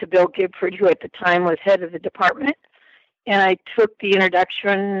myself to Bill Gibford, who at the time was head of the department. And I took the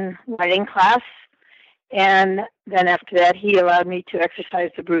introduction writing class. And then after that, he allowed me to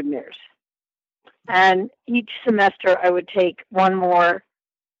exercise the brood mares. And each semester, I would take one more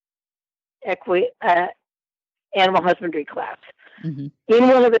animal husbandry class. Mm-hmm. In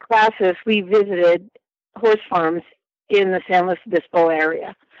one of the classes, we visited horse farms in the San Luis Obispo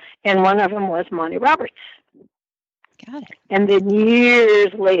area. And one of them was Monty Roberts. Got it. And then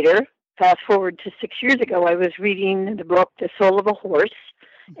years later, fast forward to 6 years ago, I was reading the book, The Soul of a Horse,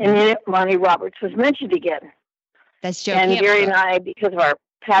 and in it, Monty Roberts was mentioned again. That's Joe And Camp Gary book. and I, because of our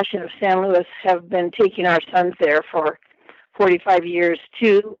passion of San Luis, have been taking our sons there for 45 years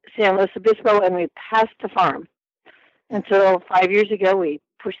to San Luis Obispo, and we passed the farm. And so 5 years ago, we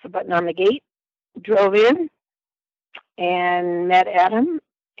pushed the button on the gate, drove in, and met Adam,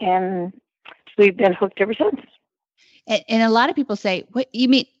 and we've been hooked ever since. And a lot of people say, "What you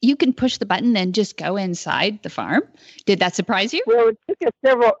mean? You can push the button and just go inside the farm?" Did that surprise you? Well, it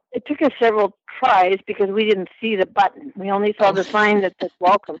took us several tries because we didn't see the button. We only saw the sign that says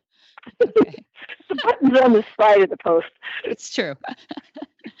 "Welcome." Okay. The button's on the side of the post. It's true.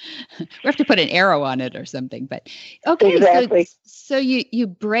 We have to put an arrow on it or something. But okay, exactly. So you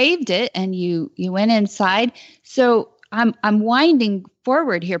braved it and you went inside. So I'm winding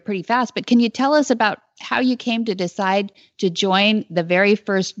forward here pretty fast, but can you tell us about how you came to decide to join the very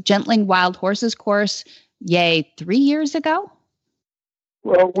first Gentling Wild Horses course, 3 years ago?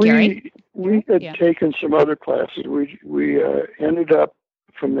 Well, we had taken some other classes. We ended up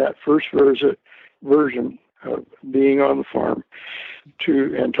from that first version of being on the farm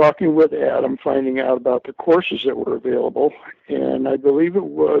and talking with Adam, finding out about the courses that were available. And I believe it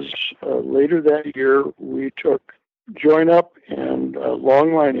was later that year we took Join Up and a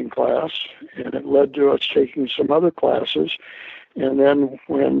long lining class, and it led to us taking some other classes. And then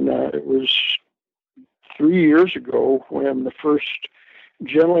when it was 3 years ago, when the first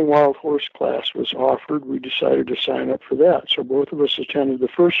Gentling Wild Horse class was offered, we decided to sign up for that. So both of us attended the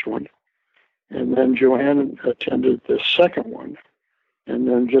first one, and then Joanne attended the second one. And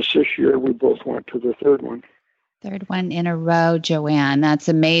then just this year, we both went to the third one. Third one in a row, Joanne. That's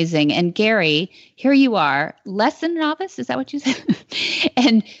amazing. And Gary, here you are, less than a novice. Is that what you said?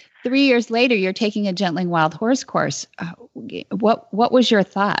 And 3 years later, you're taking a Gentling Wild Horse course. What was your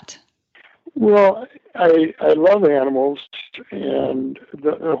thought? Well, I love animals, and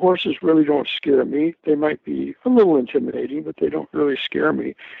the horses really don't scare me. They might be a little intimidating, but they don't really scare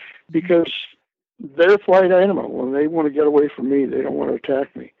me because they're a flight animal. When they want to get away from me, they don't want to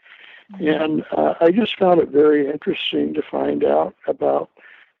attack me. And I just found it very interesting to find out about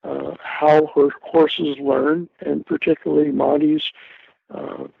how horses learn, and particularly Monty's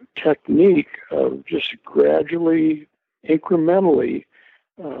technique of just gradually, incrementally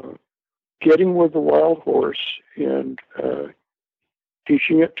getting with the wild horse and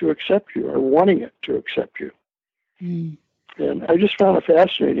teaching it to accept you or wanting it to accept you. Mm. And I just found it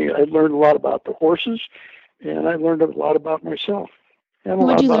fascinating. I learned a lot about the horses, and I learned a lot about myself. And a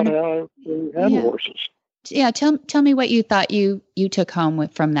lot about how I handle horses. Yeah, tell me what you thought you took home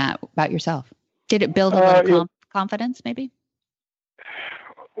from that about yourself. Did it build a little confidence, maybe?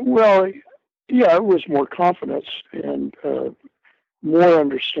 Well, yeah, it was more confidence and more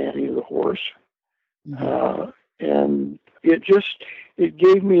understanding of the horse. Mm-hmm. And it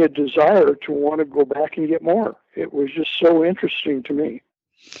gave me a desire to want to go back and get more. It was just so interesting to me.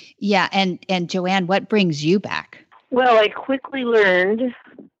 Yeah, and Joanne, what brings you back? Well, I quickly learned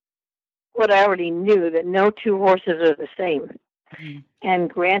what I already knew, that no two horses are the same. Mm-hmm. And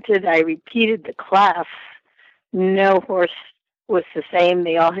granted, I repeated the class. No horse was the same.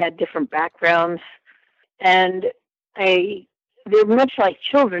 They all had different backgrounds. And they're much like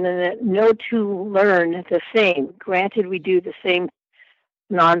children in that no two learn the same. Granted, we do the same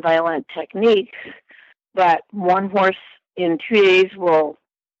nonviolent techniques, but one horse in 2 days will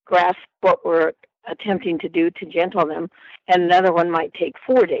grasp what we're attempting to do to gentle them, and another one might take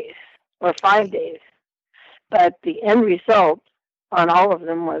 4 days or 5 days. But the end result on all of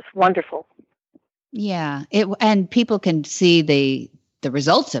them was wonderful. Yeah, and people can see the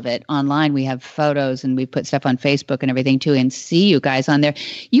results of it online. We have photos and we put stuff on Facebook and everything too, and see you guys on there.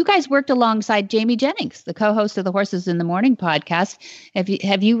 You guys worked alongside Jamie Jennings, the co-host of the Horses in the Morning podcast.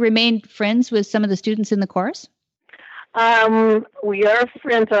 Have you remained friends with some of the students in the course? We are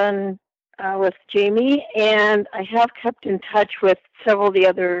friends with Jamie, and I have kept in touch with several of the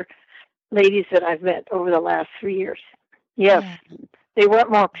other ladies that I've met over the last 3 years. Yes, They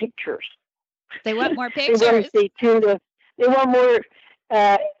want more pictures. They want more pictures. They want to stay tuned. They want more.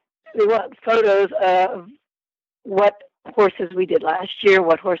 They want photos of what horses we did last year,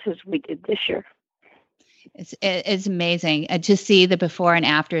 what horses we did this year. It's amazing to see the before and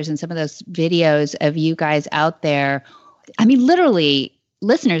afters and some of those videos of you guys out there. I mean, literally,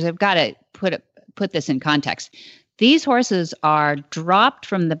 listeners have got to put this in context. These horses are dropped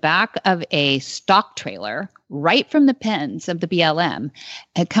from the back of a stock trailer, right from the pens of the BLM,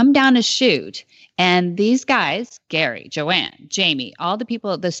 and come down a chute. And these guys, Gary, Joanne, Jamie, all the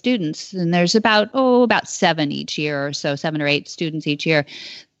people, the students, and there's about 7 each year or so, 7 or 8 students each year,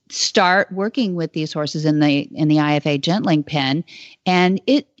 start working with these horses in the IFA gentling pen. And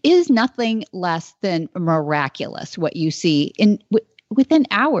it is nothing less than miraculous what you see within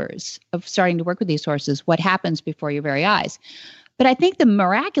hours of starting to work with these horses, what happens before your very eyes. But I think the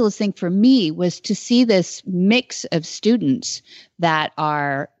miraculous thing for me was to see this mix of students that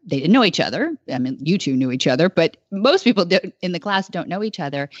they didn't know each other. I mean, you two knew each other, but most people in the class don't know each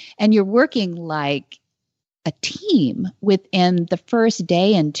other. And you're working like a team within the first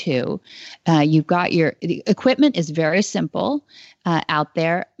day and two. You've got the equipment is very simple out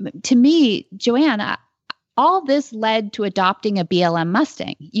there. To me, Joanne, all this led to adopting a BLM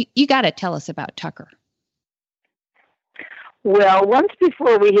Mustang. You got to tell us about Tucker. Well, once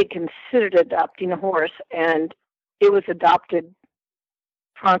before we had considered adopting a horse, and it was adopted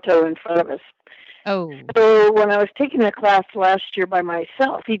pronto in front of us. Oh. So when I was taking the class last year by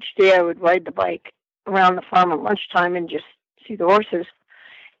myself, each day I would ride the bike around the farm at lunchtime and just see the horses.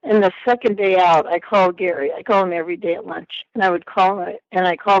 And the second day out, I called Gary. I call him every day at lunch. And I would call him, and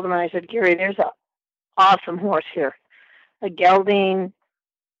I called him and I said, Gary, there's an awesome horse here. A gelding.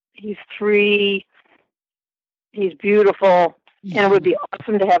 He's 3. He's beautiful. And it would be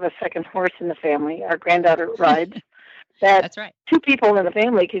awesome to have a second horse in the family. Our granddaughter rides. That's right. 2 people in the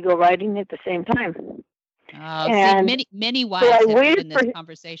family could go riding at the same time. And many wives have been in this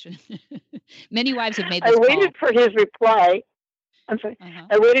conversation. Many wives have made this call. I waited for his reply. I'm sorry.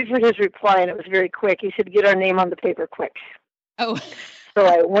 I waited for his reply, and it was very quick. He said, get our name on the paper quick. Oh. So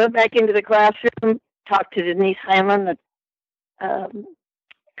I went back into the classroom, talked to Denise Heinlein, the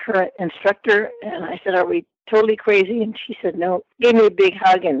current instructor, and I said, are we totally crazy? And she said, no. Gave me a big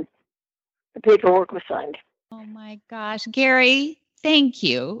hug, and the paperwork was signed. Oh, my gosh. Gary, thank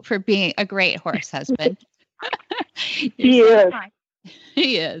you for being a great horse husband. He is.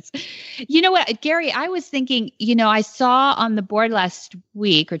 He is. You know what, Gary, I was thinking, I saw on the board last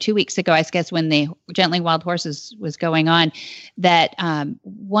week or 2 weeks ago, I guess, when the Gentling Wild Horses was going on, that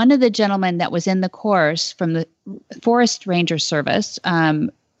one of the gentlemen that was in the course from the Forest Ranger Service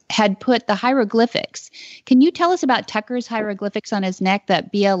had put the hieroglyphics. Can you tell us about Tucker's hieroglyphics on his neck,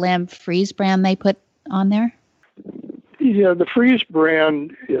 that BLM Freeze brand they put on there? Yeah, the Freeze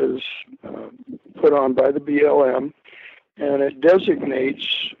brand is put on by the BLM, and it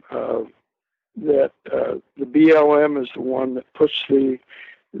designates that the BLM is the one that puts the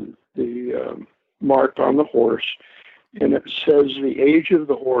mark on the horse, and it says the age of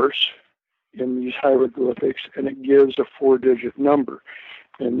the horse in these hieroglyphics, and it gives a 4-digit number.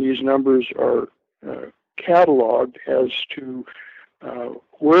 And these numbers are cataloged as to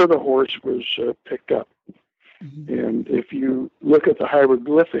where the horse was picked up. Mm-hmm. And if you look at the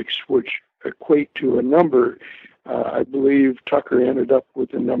hieroglyphics, which equate to a number, I believe Tucker ended up with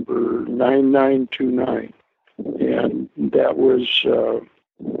the number 9929. And that was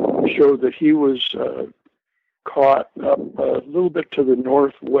showed that he was caught up a little bit to the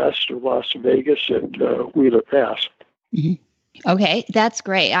northwest of Las Vegas at Wheeler Pass. Mm-hmm. Okay, that's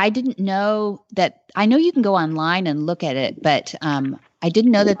great. I didn't know that. I know you can go online and look at it, but I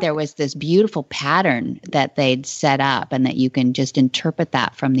didn't know that there was this beautiful pattern that they'd set up and that you can just interpret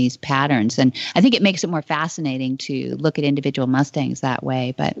that from these patterns. And I think it makes it more fascinating to look at individual Mustangs that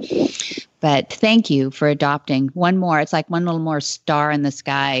way. But thank you for adopting one more. It's like one little more star in the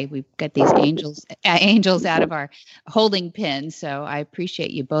sky. We've got these angels out of our holding pin. So I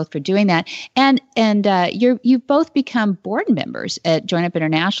appreciate you both for doing that. And you've both become board members at Join Up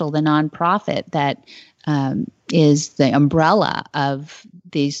International, the nonprofit that is the umbrella of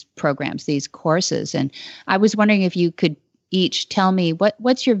these programs, these courses. And I was wondering if you could each tell me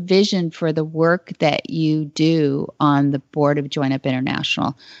what's your vision for the work that you do on the board of Join Up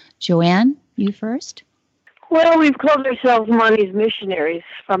International. Joanne, you first. Well, we've called ourselves Monty's missionaries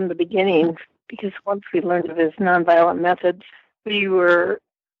from the beginning, because once we learned of his nonviolent methods, we were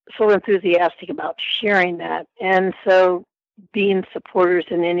so enthusiastic about sharing that. And so being supporters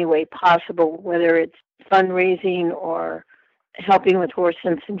in any way possible, whether it's fundraising or helping with horse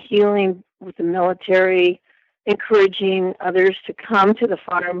sense and healing with the military, encouraging others to come to the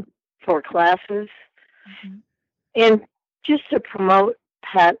farm for classes, and just to promote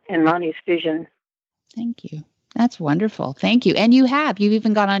Pat and Monty's vision. Thank you. That's wonderful. Thank you. And you've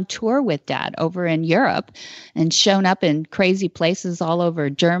even gone on tour with Dad over in Europe and shown up in crazy places all over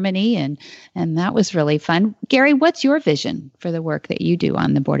Germany. And that was really fun. Gary, what's your vision for the work that you do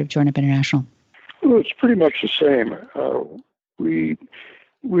on the board of Join Up International? Well, it's pretty much the same.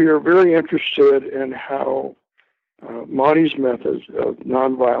 We are very interested in how Monty's methods of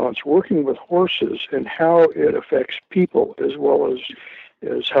nonviolence, working with horses, and how it affects people as well as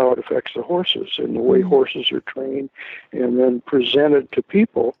how it affects the horses and the way horses are trained and then presented to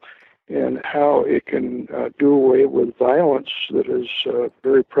people, and how it can do away with violence that is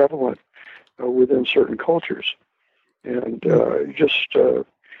very prevalent within certain cultures. And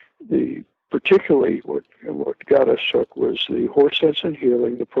particularly what got us hooked was the Horse Sense and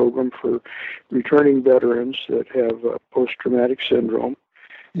Healing, the program for returning veterans that have post-traumatic syndrome,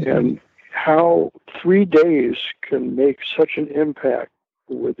 and how 3 days can make such an impact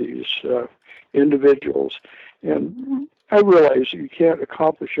with these individuals. And I realize you can't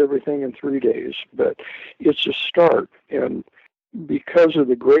accomplish everything in 3 days, but it's a start. And because of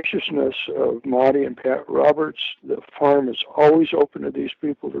the graciousness of Monty and Pat Roberts, the farm is always open to these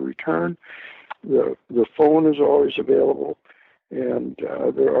people to return. The phone is always available, and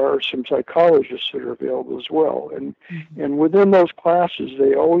there are some psychologists that are available as well. And within those classes,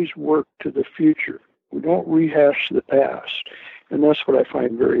 they always work to the future. We don't rehash the past. And that's what I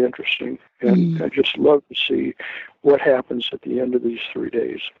find very interesting. And I just love to see what happens at the end of these 3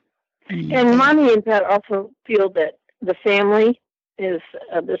 days. And Monty and Pat also feel that the family is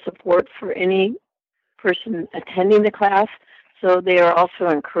the support for any person attending the class, so they are also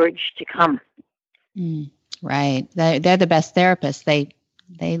encouraged to come. Right. They're the best therapists.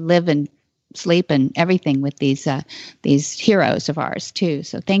 They live and sleep and everything with these heroes of ours, too.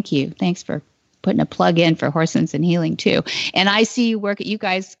 So thank you. Thanks for putting a plug in for Horse Sense and Healing too. And I see you work. You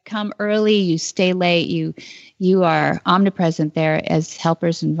guys come early, you stay late, you are omnipresent there as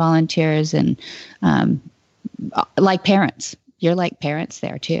helpers and volunteers, and like parents. You're like parents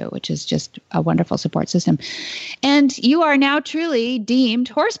there too, which is just a wonderful support system. And you are now truly deemed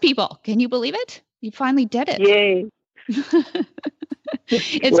horse people. Can you believe it? You finally did it. Yay.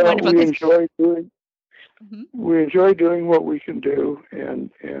 It's wonderful. We enjoy doing what we can do,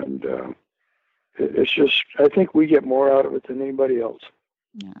 and it's just, I think we get more out of it than anybody else.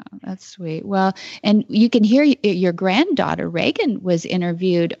 Yeah, that's sweet. Well, and you can hear your granddaughter, Reagan, was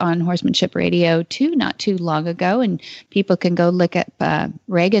interviewed on Horsemanship Radio too, not too long ago. And people can go look at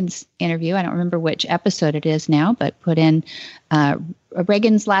Reagan's interview. I don't remember which episode it is now, but put in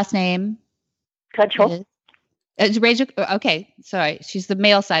Reagan's last name. Cutchell. It's Rachel. Okay, sorry. She's the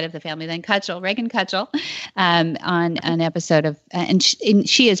male side of the family. Then Cutchell, Reagan Cutchell, on an episode of, and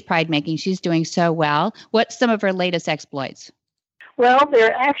she is pride making. She's doing so well. What's some of her latest exploits? Well,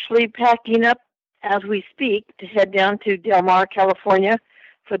 they're actually packing up as we speak to head down to Del Mar, California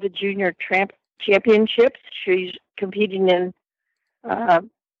for the Junior Tramp Championships. She's competing in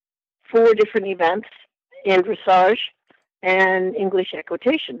 4 different events in dressage and English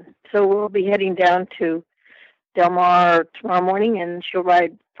equitation. So we'll be heading down to Del Mar tomorrow morning, and she'll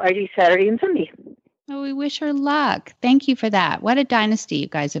ride Friday, Saturday, and Sunday. Oh, we wish her luck. Thank you for that. What a dynasty you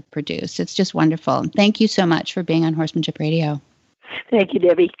guys have produced. It's just wonderful. Thank you so much for being on Horsemanship Radio. Thank you,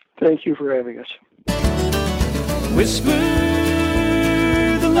 Debbie. Thank you for having us. Whisper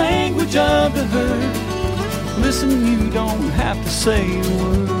the language of the herd. Listen, you don't have to say a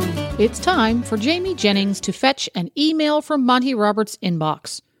word. It's time for Jamie Jennings to fetch an email from Monty Roberts'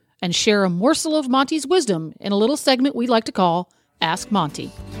 inbox and share a morsel of Monty's wisdom in a little segment we like to call Ask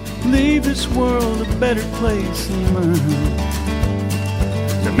Monty. Leave this world a better place than mine.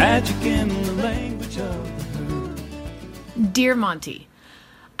 The magic in the language of the herd. Dear Monty,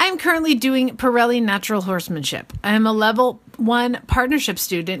 I am currently doing Pirelli Natural Horsemanship. I am a level 1 partnership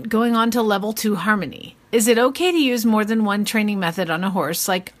student going on to level 2 harmony. Is it okay to use more than one training method on a horse,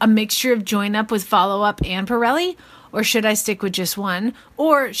 like a mixture of join up with follow up and Pirelli? Or should I stick with just one?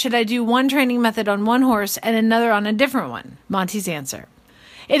 Or should I do one training method on one horse and another on a different one? Monty's answer.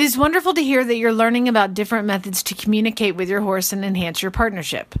 It is wonderful to hear that you're learning about different methods to communicate with your horse and enhance your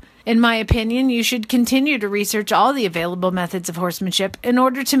partnership. In my opinion, you should continue to research all the available methods of horsemanship in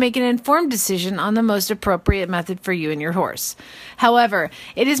order to make an informed decision on the most appropriate method for you and your horse. However,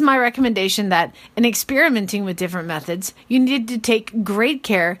 it is my recommendation that, in experimenting with different methods, you need to take great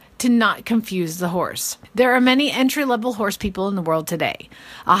care to not confuse the horse. There are many entry-level horse people in the world today.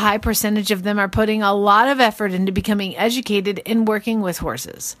 A high percentage of them are putting a lot of effort into becoming educated in working with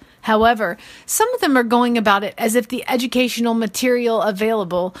horses. However, some of them are going about it as if the educational material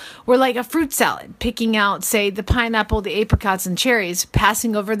available We're like a fruit salad, picking out, say, the pineapple, the apricots, and cherries,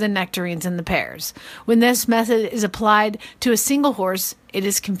 passing over the nectarines and the pears. When this method is applied to a single horse, it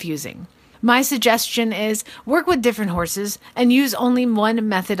is confusing. My suggestion is work with different horses and use only one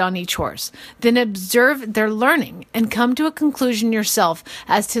method on each horse. Then observe their learning and come to a conclusion yourself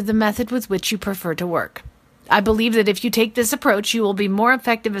as to the method with which you prefer to work. I believe that if you take this approach, you will be more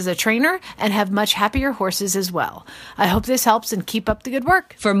effective as a trainer and have much happier horses as well. I hope this helps and keep up the good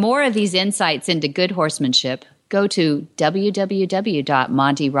work. For more of these insights into good horsemanship, go to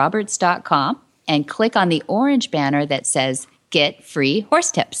www.montyroberts.com and click on the orange banner that says Get Free Horse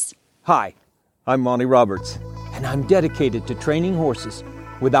Tips. Hi, I'm Monty Roberts, and I'm dedicated to training horses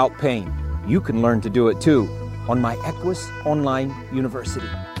without pain. You can learn to do it too on my Equus Online University.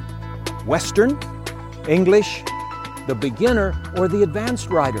 Western, English, the beginner, or the advanced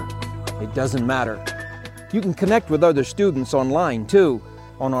rider. It doesn't matter. You can connect with other students online too,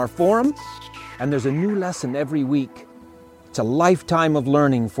 on our forum, and there's a new lesson every week. It's a lifetime of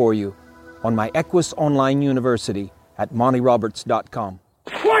learning for you on my Equus Online University at montyroberts.com.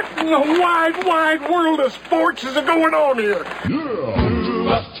 What in the wide, wide world of sports is going on here?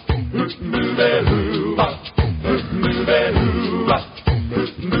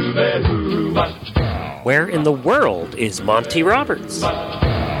 Where in the world is Monty Roberts?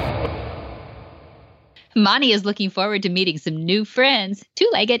 Monty is looking forward to meeting some new friends,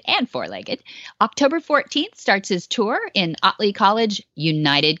 two-legged and four-legged. October 14th starts his tour in Otley College,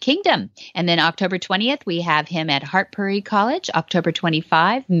 United Kingdom. And then October 20th, we have him at Hartpury College. October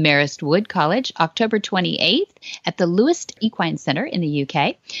 25, Marist Wood College. October 28th, at the Lewis Equine Center in the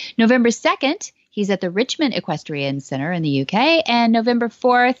UK. November 2nd, he's at the Richmond Equestrian Center in the UK. And November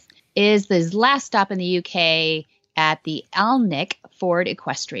 4th is his last stop in the UK at the Alnwick Ford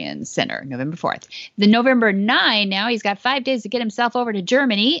Equestrian Center, November 4th. The November 9, now he's got 5 days to get himself over to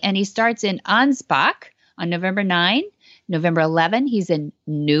Germany, and he starts in Ansbach on November 9. November 11, he's in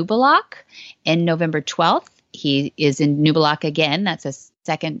Nubelach. And November 12th, he is in Nubelach again. That's a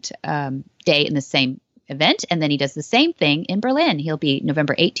second day in the same event. And then he does the same thing in Berlin. He'll be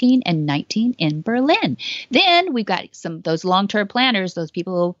November 18 and 19 in Berlin. Then we've got those long-term planners, those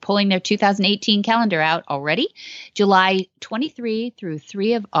people pulling their 2018 calendar out already. July 23 through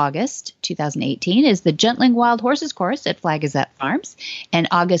 3 of August 2018 is the Gentling Wild Horses course at Flag Gazette Farms. And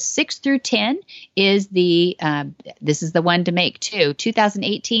August 6 through 10 is this is the one to make too.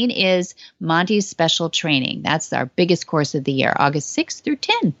 2018 is Monty's Special Training. That's our biggest course of the year, August 6 through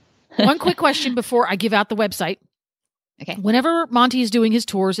 10. One quick question before I give out the website. Okay. Whenever Monty is doing his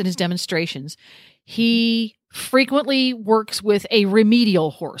tours and his demonstrations, he frequently works with a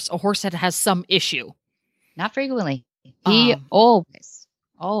remedial horse, a horse that has some issue. Not frequently. He always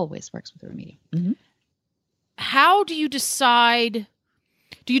works with a remedial. Mm-hmm. How do you decide?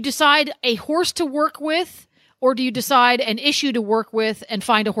 Do you decide a horse to work with, or do you decide an issue to work with and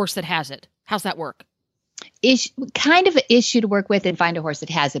find a horse that has it? How's that work? Kind of an issue to work with and find a horse that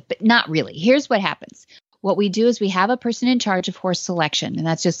has it, but not really. Here's what happens. What we do is we have a person in charge of horse selection, and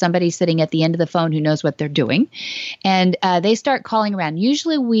that's just somebody sitting at the end of the phone who knows what they're doing. And they start calling around.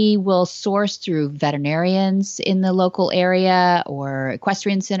 Usually we will source through veterinarians in the local area or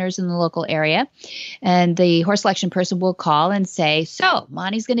equestrian centers in the local area. And the horse selection person will call and say, so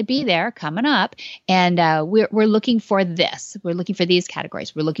Monty's going to be there coming up, and we're looking for this. We're looking for these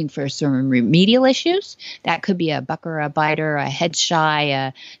categories. We're looking for some remedial issues. That could be a bucker, a biter, a head shy,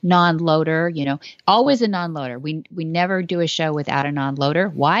 a non-loader, always a non-loader. We never do a show without a non-loader.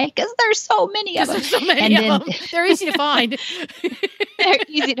 Why? Because there's so many of them. There's so many of them. They're easy to find. They're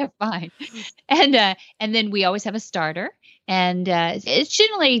easy to find. And then we always have a starter. And it's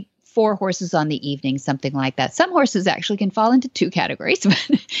generally 4 horses on the evening, something like that. Some horses actually can fall into 2 categories. But,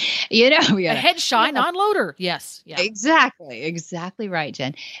 a head shy non-loader. Yes. Yeah. Exactly right,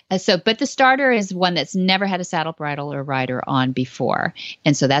 Jen. But the starter is one that's never had a saddle, bridle, or rider on before.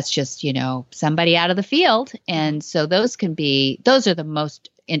 And so that's just, somebody out of the field. And so those are the most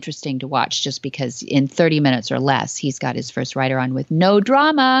interesting to watch, just because in 30 minutes or less, he's got his first rider on with no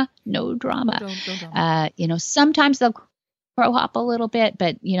drama. No drama. Sometimes they'll crow hop a little bit,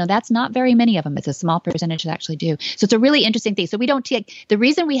 but that's not very many of them. It's a small percentage that actually do. So it's a really interesting thing. So we don't take the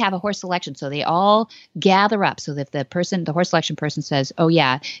reason we have a horse selection, so they all gather up. So if the horse selection person says, oh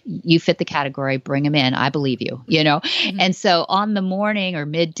yeah, you fit the category, bring him in, I believe you, Mm-hmm. And so on the morning or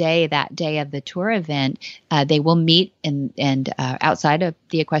midday that day of the tour event, they will meet and outside of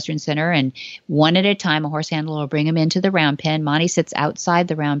the equestrian center, and one at a time, a horse handler will bring him into the round pen. Monty sits outside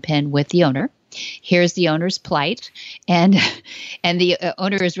the round pen with the owner. hears the owner's plight, and the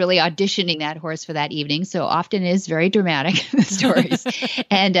owner is really auditioning that horse for that evening. So often it is very dramatic, the stories.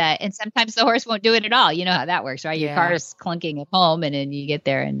 And sometimes the horse won't do it at all. You know how that works, right? Your car is clunking at home, and then you get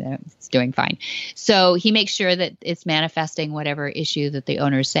there and it's doing fine. So he makes sure that it's manifesting whatever issue that the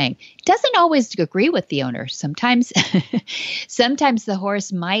owner is saying. Doesn't always agree with the owner. Sometimes the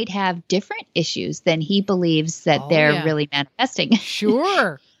horse might have different issues than he believes that they're really manifesting.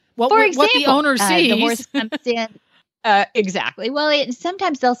 Sure. For example, what the owner sees. The horse comes in. Exactly. Well,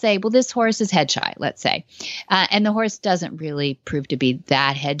 sometimes they'll say, well, this horse is head shy, let's say. And the horse doesn't really prove to be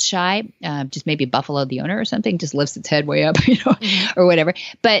that head shy. Just maybe buffaloed the owner or something, just lifts its head way up, or whatever.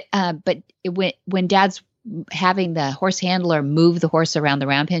 But when Dad's having the horse handler move the horse around the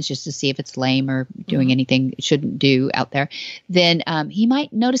round pens just to see if it's lame or doing anything it shouldn't do out there, then he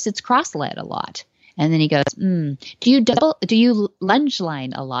might notice it's cross-led a lot. And then he goes, do you lunge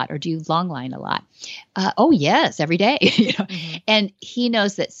line a lot, or do you long line a lot? Oh, yes, every day. And he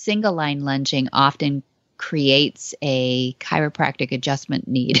knows that single line lunging often creates a chiropractic adjustment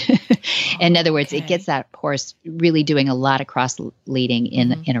need. In other words, it gets that horse really doing a lot of cross leading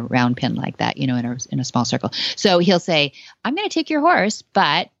in a round pen like that, in a small circle. So he'll say, I'm going to take your horse,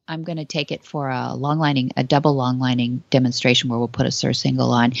 but I'm going to take it for a double long lining demonstration where we'll put a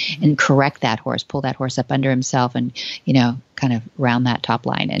surcingle on and correct that horse, pull that horse up under himself and, kind of round that top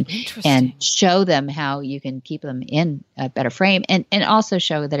line and show them how you can keep them in a better frame and also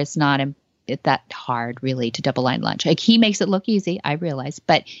show that it's not that hard really to double line lunge. Like, he makes it look easy, I realize,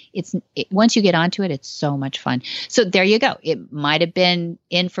 but once you get onto it, it's so much fun. So there you go. It might have been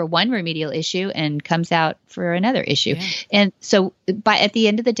in for one remedial issue and comes out for another issue. Yeah. And so at the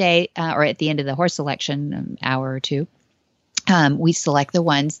end of the day, or at the end of the horse selection, hour or two, we select the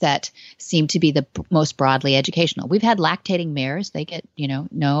ones that seem to be the most broadly educational. We've had lactating mares. They get,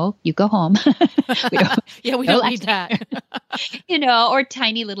 no, you go home. We don't need that. Or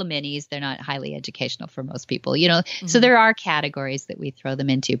tiny little minis. They're not highly educational for most people, So there are categories that we throw them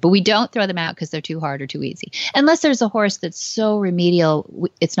into, but we don't throw them out because they're too hard or too easy. Unless there's a horse that's so remedial,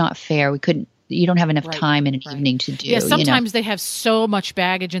 it's not fair. You don't have enough time in an evening to do. Yeah, sometimes they have so much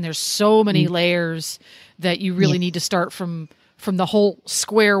baggage and there's so many layers that you really need to start from the whole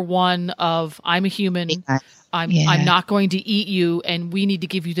square one of, I'm a human, I'm not going to eat you, and we need to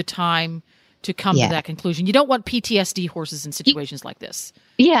give you the time to come to that conclusion. You don't want PTSD horses in situations like this.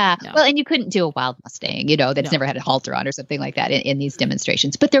 Yeah. No. Well, and you couldn't do a wild Mustang, that's never had a halter on or something like that in these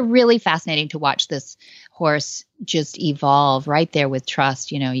demonstrations. But they're really fascinating to watch this horse just evolve right there with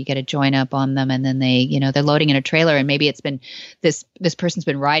trust. You get a join up on them, and then they, they're loading in a trailer, and maybe it's been this person's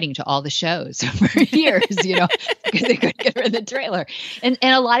been riding to all the shows for years, because they couldn't get her in the trailer. And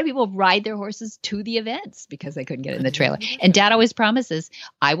a lot of people ride their horses to the events because they couldn't get it in the trailer. And Dad always promises,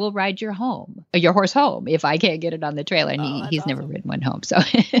 I will ride your horse home if I can't get it on the trailer. And he's never ridden one home. So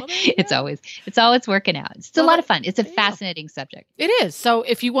it's always working out. It's a lot of fun. It's a fascinating subject. It is. So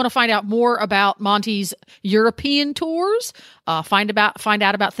if you want to find out more about Monty's European tours, find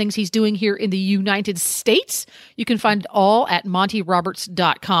out about things he's doing here in the United States, you can find it all at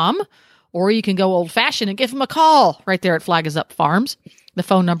MontyRoberts.com, or you can go old fashioned and give him a call right there at Flag Is Up Farms. The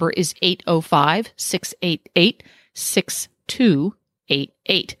phone number is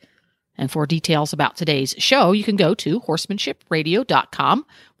 805-688-6288. And for details about today's show, you can go to horsemanshipradio.com,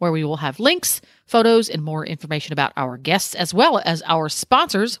 where we will have links, photos, and more information about our guests, as well as our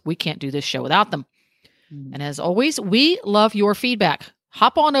sponsors. We can't do this show without them. And as always, we love your feedback.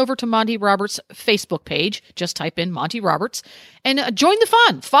 Hop on over to Monty Roberts' Facebook page. Just type in Monty Roberts and join the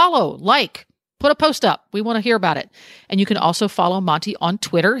fun. Follow, like, put a post up. We want to hear about it. And you can also follow Monty on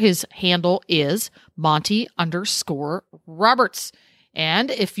Twitter. His handle is Monty_Roberts.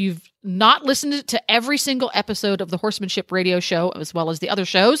 And if you've not listened to every single episode of the Horsemanship Radio Show, as well as the other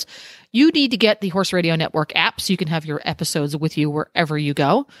shows, you need to get the Horse Radio Network app so you can have your episodes with you wherever you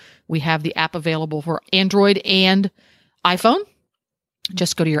go. We have the app available for Android and iPhone.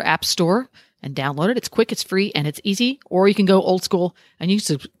 Just go to your app store and download it. It's quick, it's free, and it's easy. Or you can go old school and you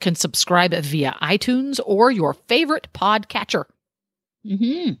can subscribe via iTunes or your favorite podcatcher.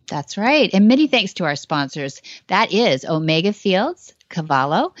 That's right. And many thanks to our sponsors. That is Omega Fields,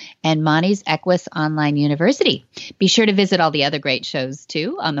 Cavallo, and Monty's Equus Online University. Be sure to visit all the other great shows,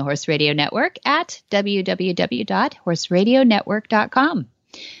 too, on the Horse Radio Network at www.horseradionetwork.com.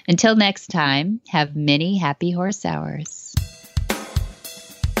 Until next time, have many happy horse hours.